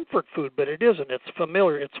is comfort food, but it isn't. It's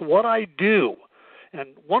familiar. It's what I do. And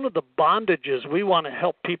one of the bondages we want to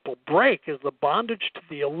help people break is the bondage to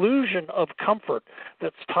the illusion of comfort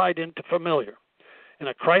that's tied into familiar. In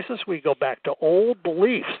a crisis, we go back to old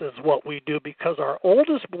beliefs is what we do, because our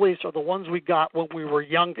oldest beliefs are the ones we got when we were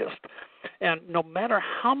youngest. And no matter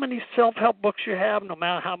how many self-help books you have, no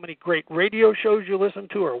matter how many great radio shows you listen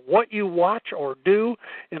to or what you watch or do,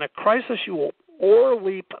 in a crisis you will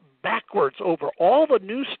leap backwards over all the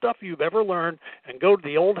new stuff you've ever learned and go to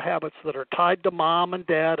the old habits that are tied to mom and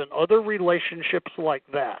dad and other relationships like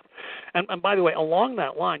that. And by the way, along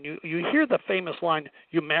that line, you hear the famous line,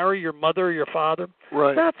 you marry your mother or your father.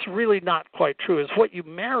 Right. That's really not quite true. It's what you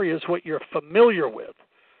marry is what you're familiar with.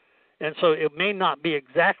 And so it may not be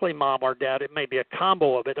exactly mom or dad. It may be a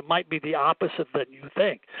combo of it. It might be the opposite than you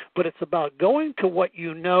think. But it's about going to what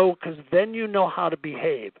you know, because then you know how to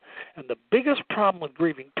behave. And the biggest problem with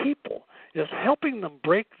grieving people is helping them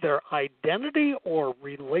break their identity or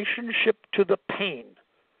relationship to the pain,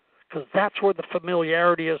 because that's where the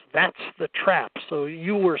familiarity is. That's the trap. So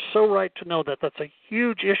you were so right to know that that's a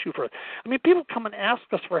huge issue for us. I mean, people come and ask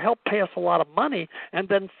us for help, pay us a lot of money, and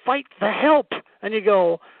then fight the help. And you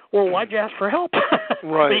go, well, why'd you ask for help?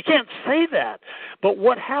 Right. You can't say that. But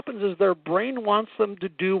what happens is their brain wants them to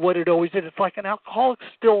do what it always did. It's like an alcoholic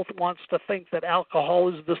still wants to think that alcohol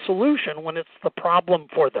is the solution when it's the problem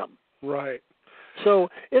for them. Right. So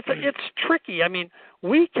it's tricky. I mean,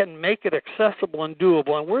 we can make it accessible and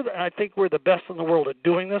doable, and I think we're the best in the world at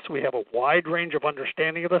doing this. We have a wide range of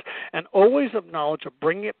understanding of this, and always acknowledge of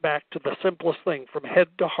bringing it back to the simplest thing, from head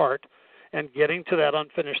to heart, and getting to that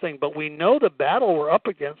unfinished thing. But we know the battle we're up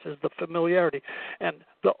against is the familiarity. And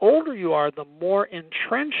the older you are, the more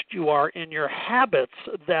entrenched you are in your habits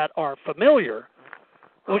that are familiar,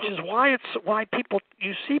 which is why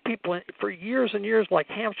you see people for years and years like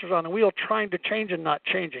hamsters on a wheel trying to change and not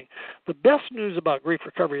changing. The best news about grief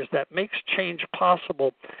recovery is that makes change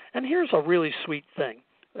possible. And here's a really sweet thing,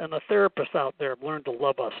 and the therapists out there have learned to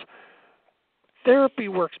love us. Therapy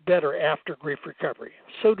works better after grief recovery.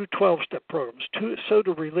 So do 12-step programs. So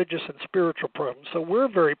do religious and spiritual programs. So we're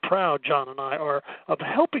very proud, John and I are, of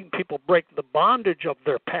helping people break the bondage of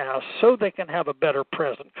their past so they can have a better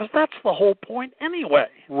present, because that's the whole point anyway.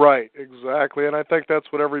 Right, exactly. And I think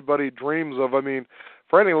that's what everybody dreams of. I mean,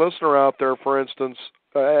 for any listener out there, for instance,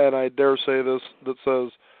 and I dare say this, that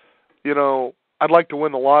says, I'd like to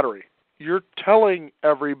win the lottery. You're telling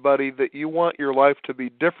everybody that you want your life to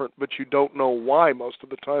be different, but you don't know why most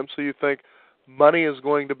of the time. So you think money is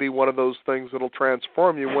going to be one of those things that'll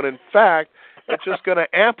transform you, when in fact it's just going to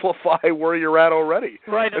amplify where you're at already.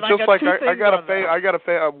 Right. It's just like I got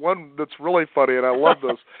a one that's really funny, and I love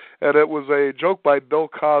this. And it was a joke by Bill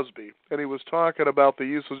Cosby, and he was talking about the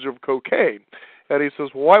usage of cocaine. And he says,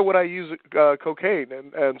 why would I use cocaine?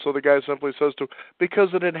 And so the guy simply says to him, because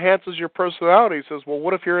it enhances your personality. He says, well,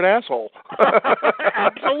 what if you're an asshole?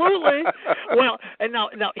 Absolutely. Well, and now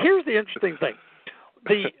here's the interesting thing.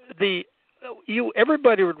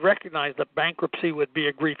 Everybody would recognize that bankruptcy would be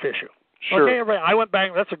a grief issue. Sure. Okay, everybody, I went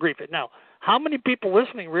bankrupt. That's a grief issue. Now, how many people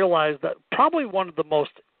listening realize that probably one of the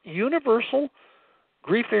most universal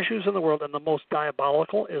grief issues in the world and the most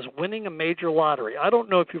diabolical is winning a major lottery? I don't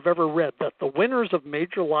know if you've ever read that the winners of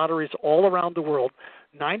major lotteries all around the world,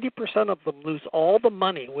 90% of them lose all the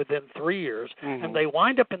money within 3 years, and they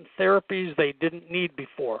wind up in therapies they didn't need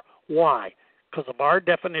before. Why? Because of our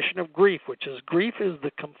definition of grief, which is grief is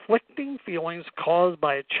the conflicting feelings caused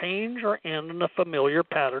by a change or end in a familiar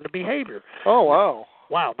pattern of behavior. Oh, wow.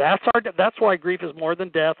 Wow, that's why grief is more than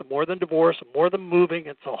death, and more than divorce, and more than moving.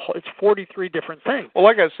 It's 43 different things. Well,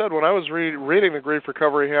 like I said, when I was reading the Grief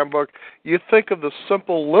Recovery Handbook, you think of the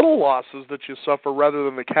simple little losses that you suffer rather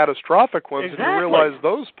than the catastrophic ones, Exactly. and you realize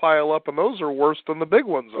those pile up, and those are worse than the big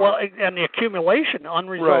ones are. Well, and the accumulation,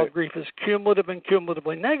 unresolved grief is cumulative and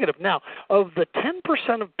cumulatively negative. Now, of the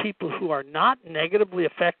 10% of people who are not negatively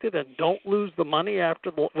affected and don't lose the money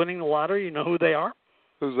after winning the lottery, you know who they are?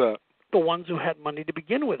 Who's that? The ones who had money to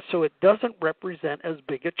begin with. So it doesn't represent as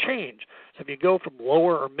big a change. So if you go from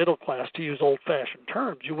lower or middle class, to use old-fashioned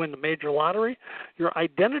terms, you win the major lottery, your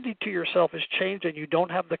identity to yourself has changed and you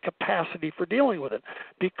don't have the capacity for dealing with it.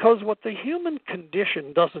 Because what the human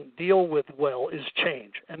condition doesn't deal with well is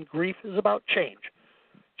change. And grief is about change.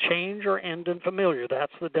 Change or end in familiar.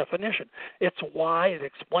 That's the definition. It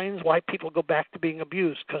explains why people go back to being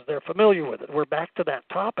abused, because they're familiar with it. We're back to that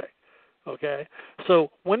topic. Okay?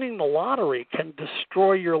 So winning the lottery can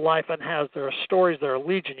destroy your life, and there are stories, there are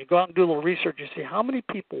legion. You go out and do a little research, you see how many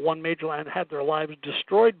people won major lottery and had their lives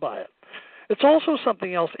destroyed by it. It's also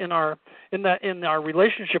something else in our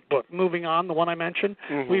relationship book, Moving On, the one I mentioned.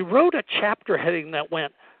 Mm-hmm. We wrote a chapter heading that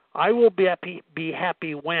went, I will be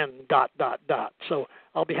happy when ... So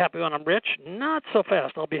I'll be happy when I'm rich, not so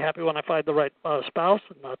fast. I'll be happy when I find the right spouse,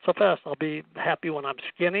 not so fast. I'll be happy when I'm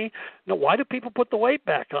skinny. No, why do people put the weight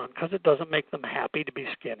back on? Because it doesn't make them happy to be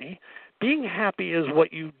skinny. Being happy is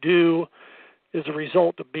what you do is a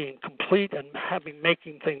result of being complete and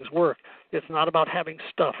making things work. It's not about having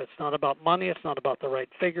stuff. It's not about money. It's not about the right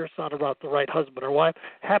figure. It's not about the right husband or wife.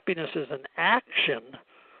 Happiness is an action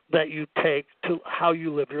that you take to how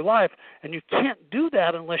you live your life, and you can't do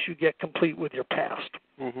that unless you get complete with your past.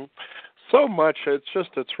 Mm-hmm. So much.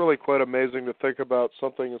 It's really quite amazing to think about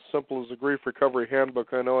something as simple as the Grief Recovery Handbook.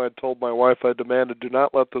 I know I told my wife I demanded do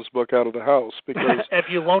not let this book out of the house because if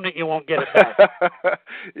you loan it, you won't get it back.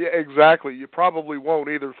 Yeah, exactly. You probably won't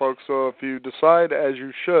either, folks. So if you decide, as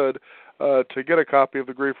you should, to get a copy of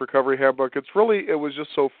the Grief Recovery Handbook, it was just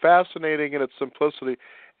so fascinating in its simplicity.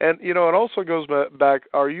 And, it also goes back,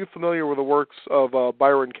 are you familiar with the works of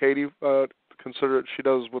Byron Katie? Consider she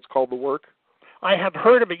does what's called The Work? I have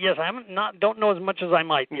heard of it, yes. I don't know as much as I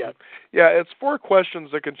might yet. Yeah, it's 4 questions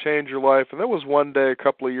that can change your life. And there was one day a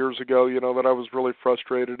couple of years ago, that I was really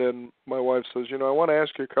frustrated. And my wife says, I want to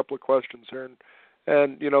ask you a couple of questions here.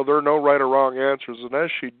 And there are no right or wrong answers. And as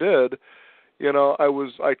she did,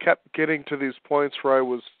 I kept getting to these points where I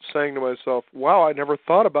was saying to myself, wow, I never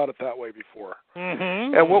thought about it that way before.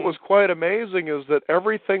 Mm-hmm. And what was quite amazing is that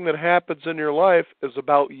everything that happens in your life is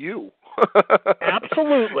about you.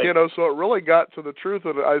 Absolutely. So it really got to the truth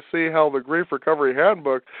of it. I see how the Grief Recovery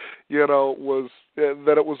Handbook, was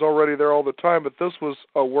that it was already there all the time, but this was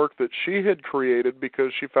a work that she had created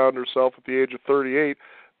because she found herself at the age of 38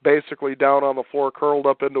 basically down on the floor, curled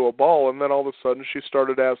up into a ball, and then all of a sudden she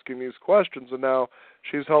started asking these questions, and now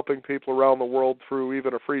she's helping people around the world through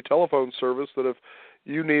even a free telephone service that if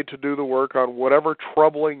you need to do the work on whatever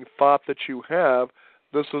troubling thought that you have,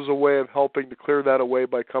 this is a way of helping to clear that away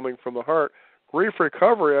by coming from the heart. Grief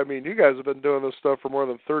recovery, you guys have been doing this stuff for more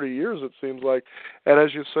than 30 years, it seems like. And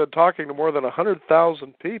as you said, talking to more than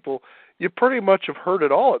 100,000 people, you pretty much have heard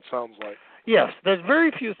it all, it sounds like. Yes, there's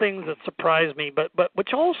very few things that surprise me, but which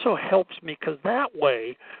also helps me because that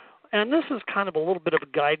way, and this is kind of a little bit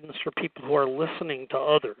of guidance for people who are listening to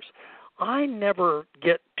others, I never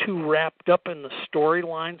get too wrapped up in the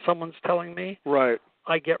storyline someone's telling me. Right.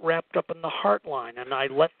 I get wrapped up in the heart line, and I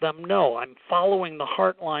let them know I'm following the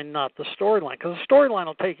heart line, not the storyline, because the storyline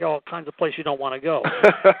will take you all kinds of places you don't want to go.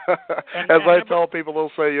 As I tell people, they'll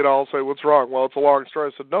say, I'll say, what's wrong? Well, it's a long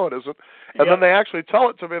story. I said, no, it isn't. And then they actually tell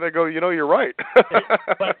it to me, and they go, you're right.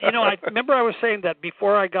 But, I remember I was saying that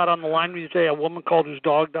before I got on the line with you today, a woman called whose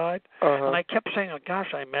dog died, and I kept saying, oh, gosh,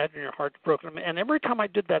 I imagine your heart's broken. And every time I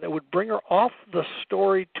did that, it would bring her off the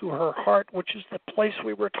story to her heart, which is the place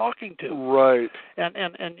we were talking to. Right.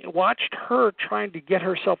 And watched her trying to get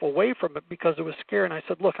herself away from it because it was scary. And I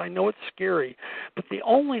said, look, I know it's scary, but the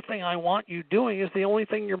only thing I want you doing is the only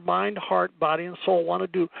thing your mind, heart, body, and soul want to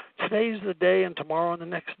do. Today's the day and tomorrow and the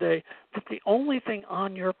next day, but the only thing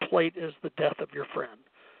on your plate is the death of your friend.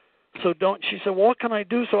 So she said, well, what can I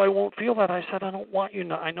do so I won't feel that? I said, I don't want you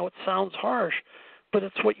to. I know it sounds harsh, but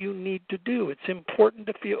it's what you need to do. It's important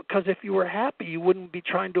to feel, because if you were happy, you wouldn't be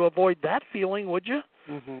trying to avoid that feeling, would you?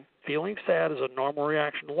 Mm-hmm. Feeling sad is a normal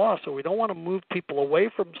reaction to loss, so we don't want to move people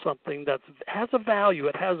away from something that has a value,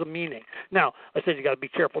 it has a meaning. Now, I said you got to be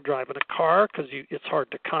careful driving a car because it's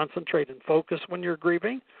hard to concentrate and focus when you're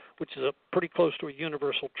grieving, which is pretty close to a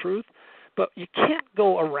universal truth. But you can't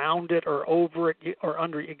go around it or over it or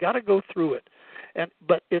under it. You got to go through it.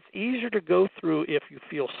 But it's easier to go through if you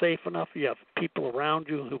feel safe enough. You have people around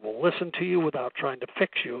you who will listen to you without trying to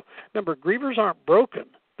fix you. Remember, grievers aren't broken.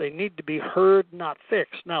 They need to be heard, not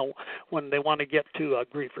fixed. Now, when they want to get to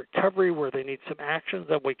grief recovery where they need some actions,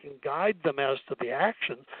 then we can guide them as to the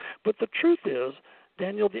actions. But the truth is,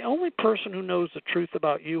 Daniel, the only person who knows the truth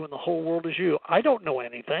about you in the whole world is you. I don't know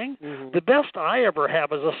anything. Mm-hmm. The best I ever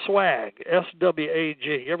have is a swag,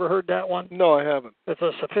 S-W-A-G. You ever heard that one? No, I haven't. It's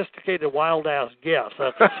a sophisticated, wild-ass guess.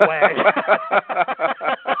 That's a swag.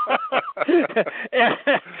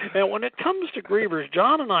 And when it comes to grievers,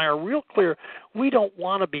 John and I are real clear, we don't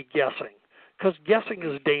want to be guessing because guessing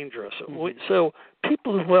is dangerous. Mm-hmm. So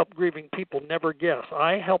people who help grieving people never guess.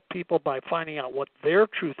 I help people by finding out what their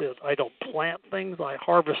truth is. I don't plant things, I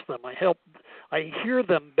harvest them. I hear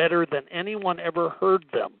them better than anyone ever heard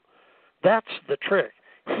them. That's the trick.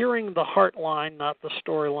 Hearing the heart line, not the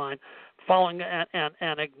storyline. following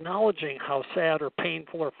and acknowledging how sad or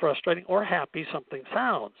painful or frustrating or happy something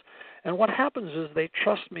sounds. And what happens is they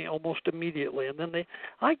trust me almost immediately, and then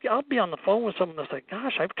I'll be on the phone with someone that's like,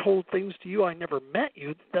 "Gosh, I've told things to you I never met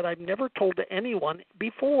you that I've never told to anyone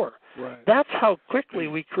before." Right. That's how quickly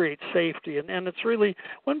we create safety, and it's really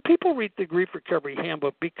when people read the Grief Recovery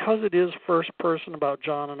Handbook, because it is first person about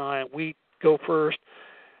John and I, and we go first.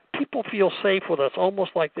 People feel safe with us,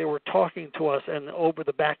 almost like they were talking to us and over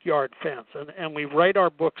the backyard fence. And we write our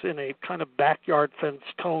books in a kind of backyard fence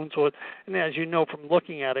tone. So, and as you know from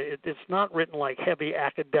looking at it, it's not written like heavy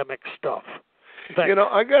academic stuff. You know,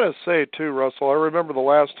 I got to say, too, Russell, I remember the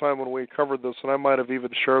last time when we covered this, and I might have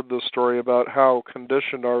even shared this story about how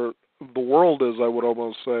conditioned the world is, I would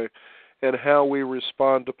almost say, and how we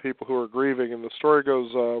respond to people who are grieving. And the story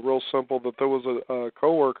goes real simple, that there was a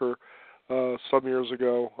coworker some years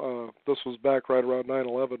ago. This was back right around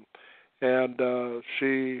 9/11, and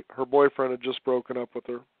her boyfriend had just broken up with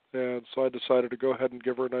her, and so I decided to go ahead and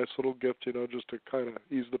give her a nice little gift, just to kind of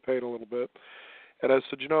ease the pain a little bit. And I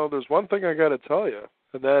said, there's one thing I got to tell you,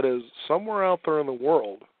 and that is somewhere out there in the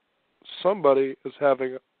world, somebody is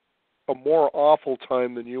having a more awful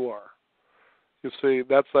time than you are. You see,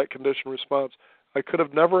 that's that conditioned response. I could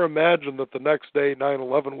have never imagined that the next day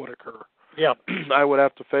 9/11 would occur. Yeah. I would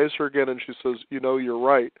have to face her again, and she says, you're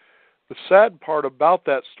right. The sad part about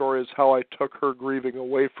that story is how I took her grieving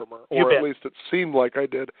away from her, or at least it seemed like I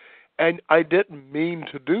did. And I didn't mean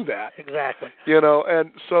to do that. Exactly.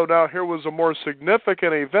 And so now here was a more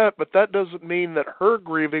significant event, but that doesn't mean that her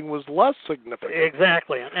grieving was less significant.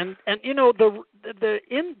 Exactly. And the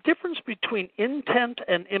difference between intent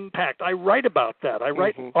and impact, I write about that. I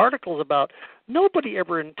write articles about nobody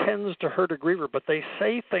ever intends to hurt a griever, but they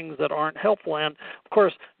say things that aren't helpful. And, of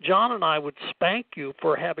course, John and I would spank you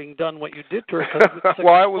for having done what you did to her.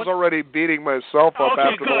 Well, I was already beating myself up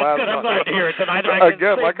after the last time. I'm glad to hear it.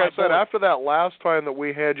 Again, like I said, after that last time that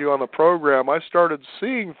we had you on the program, I started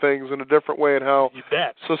seeing things in a different way and how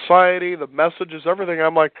society, the messages, everything.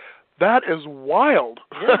 I'm like, that is wild.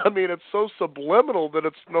 Yeah. I mean, it's so subliminal that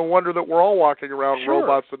it's no wonder that we're all walking around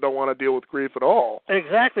robots that don't want to deal with grief at all.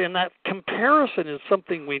 Exactly, and that comparison is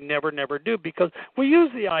something we never do, because we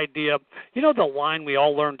use the idea, the line we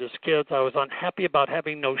all learned as kids, I was unhappy about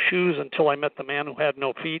having no shoes until I met the man who had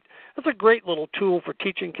no feet. That's a great little tool for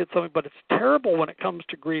teaching kids something, but it's terrible when it comes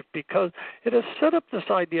to grief because it has set up this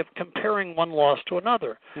idea of comparing one loss to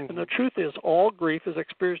another. And the truth is all grief is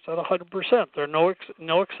experienced at 100%. There are no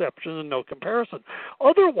exceptions and no comparison.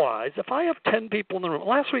 Otherwise, if I have 10 people in the room,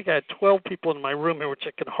 last week I had 12 people in my room here, which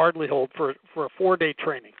I can hardly hold for a 4-day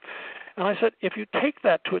training. And I said, if you take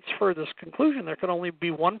that to its furthest conclusion, there can only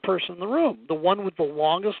be one person in the room, the one with the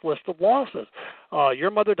longest list of losses. Your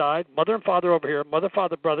mother died, mother and father over here, mother,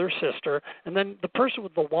 father, brother, sister, and then the person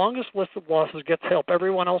with the longest list of losses gets help.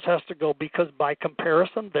 Everyone else has to go because by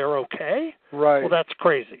comparison, they're okay? Right. Well, that's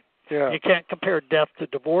crazy. Yeah. You can't compare death to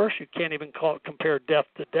divorce. You can't even compare death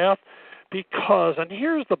to death because, and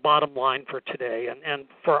here's the bottom line for today and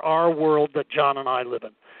for our world that John and I live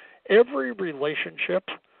in, every relationship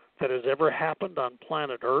that has ever happened on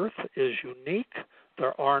planet Earth is unique.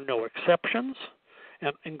 There are no exceptions.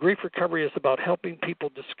 And grief recovery is about helping people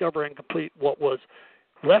discover and complete what was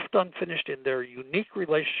left unfinished in their unique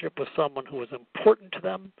relationship with someone who was important to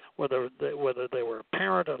them, whether they were a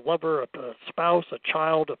parent, a lover, a spouse, a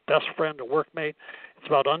child, a best friend, a workmate. It's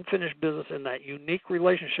about unfinished business in that unique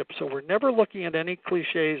relationship. So we're never looking at any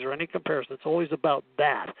cliches or any comparison. It's always about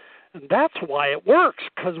that. And that's why it works,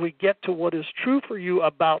 because we get to what is true for you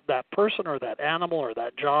about that person or that animal or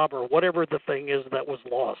that job or whatever the thing is that was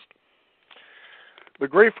lost. The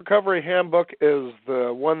Grief Recovery Handbook is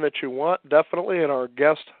the one that you want, definitely, and our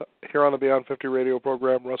guest here on the Beyond 50 radio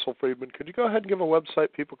program, Russell Friedman. Could you go ahead and give a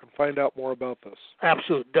website people can find out more about this?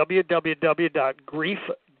 Absolutely.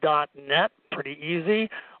 www.grief.net. Pretty easy.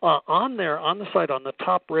 On there, on the site, on the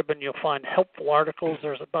top ribbon, you'll find helpful articles.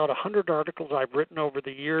 There's about 100 articles I've written over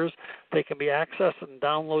the years. They can be accessed and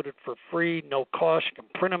downloaded for free, no cost. You can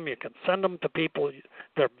print them. You can send them to people.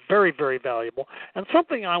 They're very, very valuable. And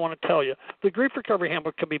something I want to tell you, the Grief Recovery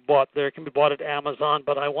Handbook can be bought there. It can be bought at Amazon,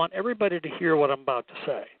 but I want everybody to hear what I'm about to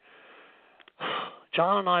say.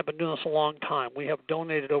 John and I have been doing this a long time. We have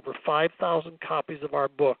donated over 5,000 copies of our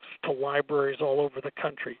books to libraries all over the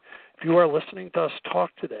country. If you are listening to us talk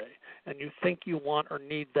today and you think you want or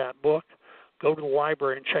need that book, go to the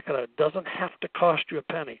library and check it out. It doesn't have to cost you a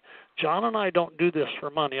penny. John and I don't do this for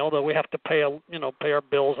money, although we have to pay our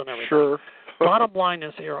bills and everything. Sure. Bottom line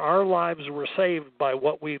is here, our lives were saved by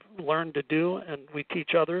what we've learned to do, and we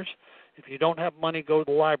teach others. If you don't have money, go to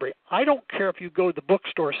the library. I don't care if you go to the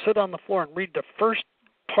bookstore, sit on the floor, and read the first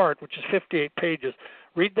part, which is 58 pages.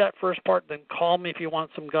 Read that first part, then call me if you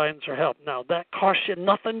want some guidance or help. Now, that costs you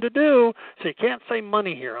nothing to do, so you can't save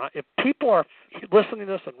money here. If people are listening to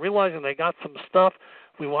this and realizing they got some stuff,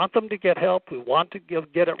 we want them to get help. We want to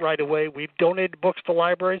get it right away. We've donated books to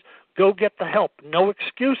libraries. Go get the help. No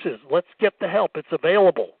excuses. Let's get the help. It's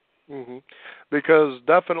available. Mm-hmm. Because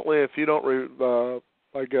definitely if you don't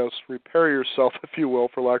repair yourself, if you will,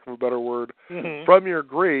 for lack of a better word, from your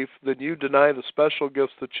grief, then you deny the special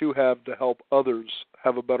gifts that you have to help others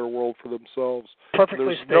have a better world for themselves. Perfectly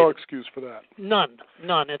There's stated. no excuse for that. None.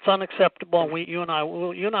 It's unacceptable. You and I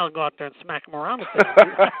will go out there and smack them around.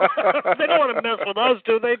 They don't want to mess with us,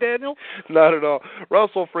 do they, Daniel? Not at all.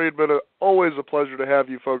 Russell Friedman, always a pleasure to have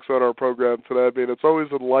you folks on our program today. I mean, it's always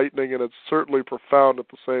enlightening and it's certainly profound at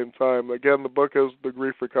the same time. Again, the book is The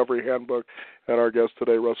Grief Recovery Handbook, and our guest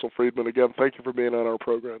today, Russell Friedman. Again, thank you for being on our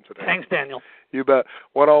program today. Thanks, Daniel. You bet.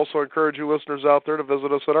 I want to also encourage you listeners out there to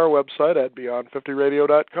visit us at our website at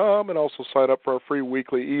beyond50radio.com and also sign up for our free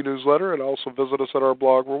weekly e-newsletter and also visit us at our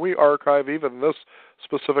blog where we archive even this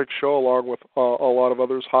specific show along with a lot of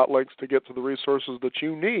others, hot links to get to the resources that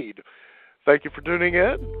you need. Thank you for tuning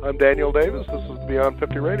in. I'm Daniel Davis. This is the Beyond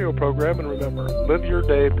 50 radio program, and remember, live your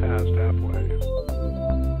day past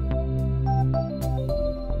halfway.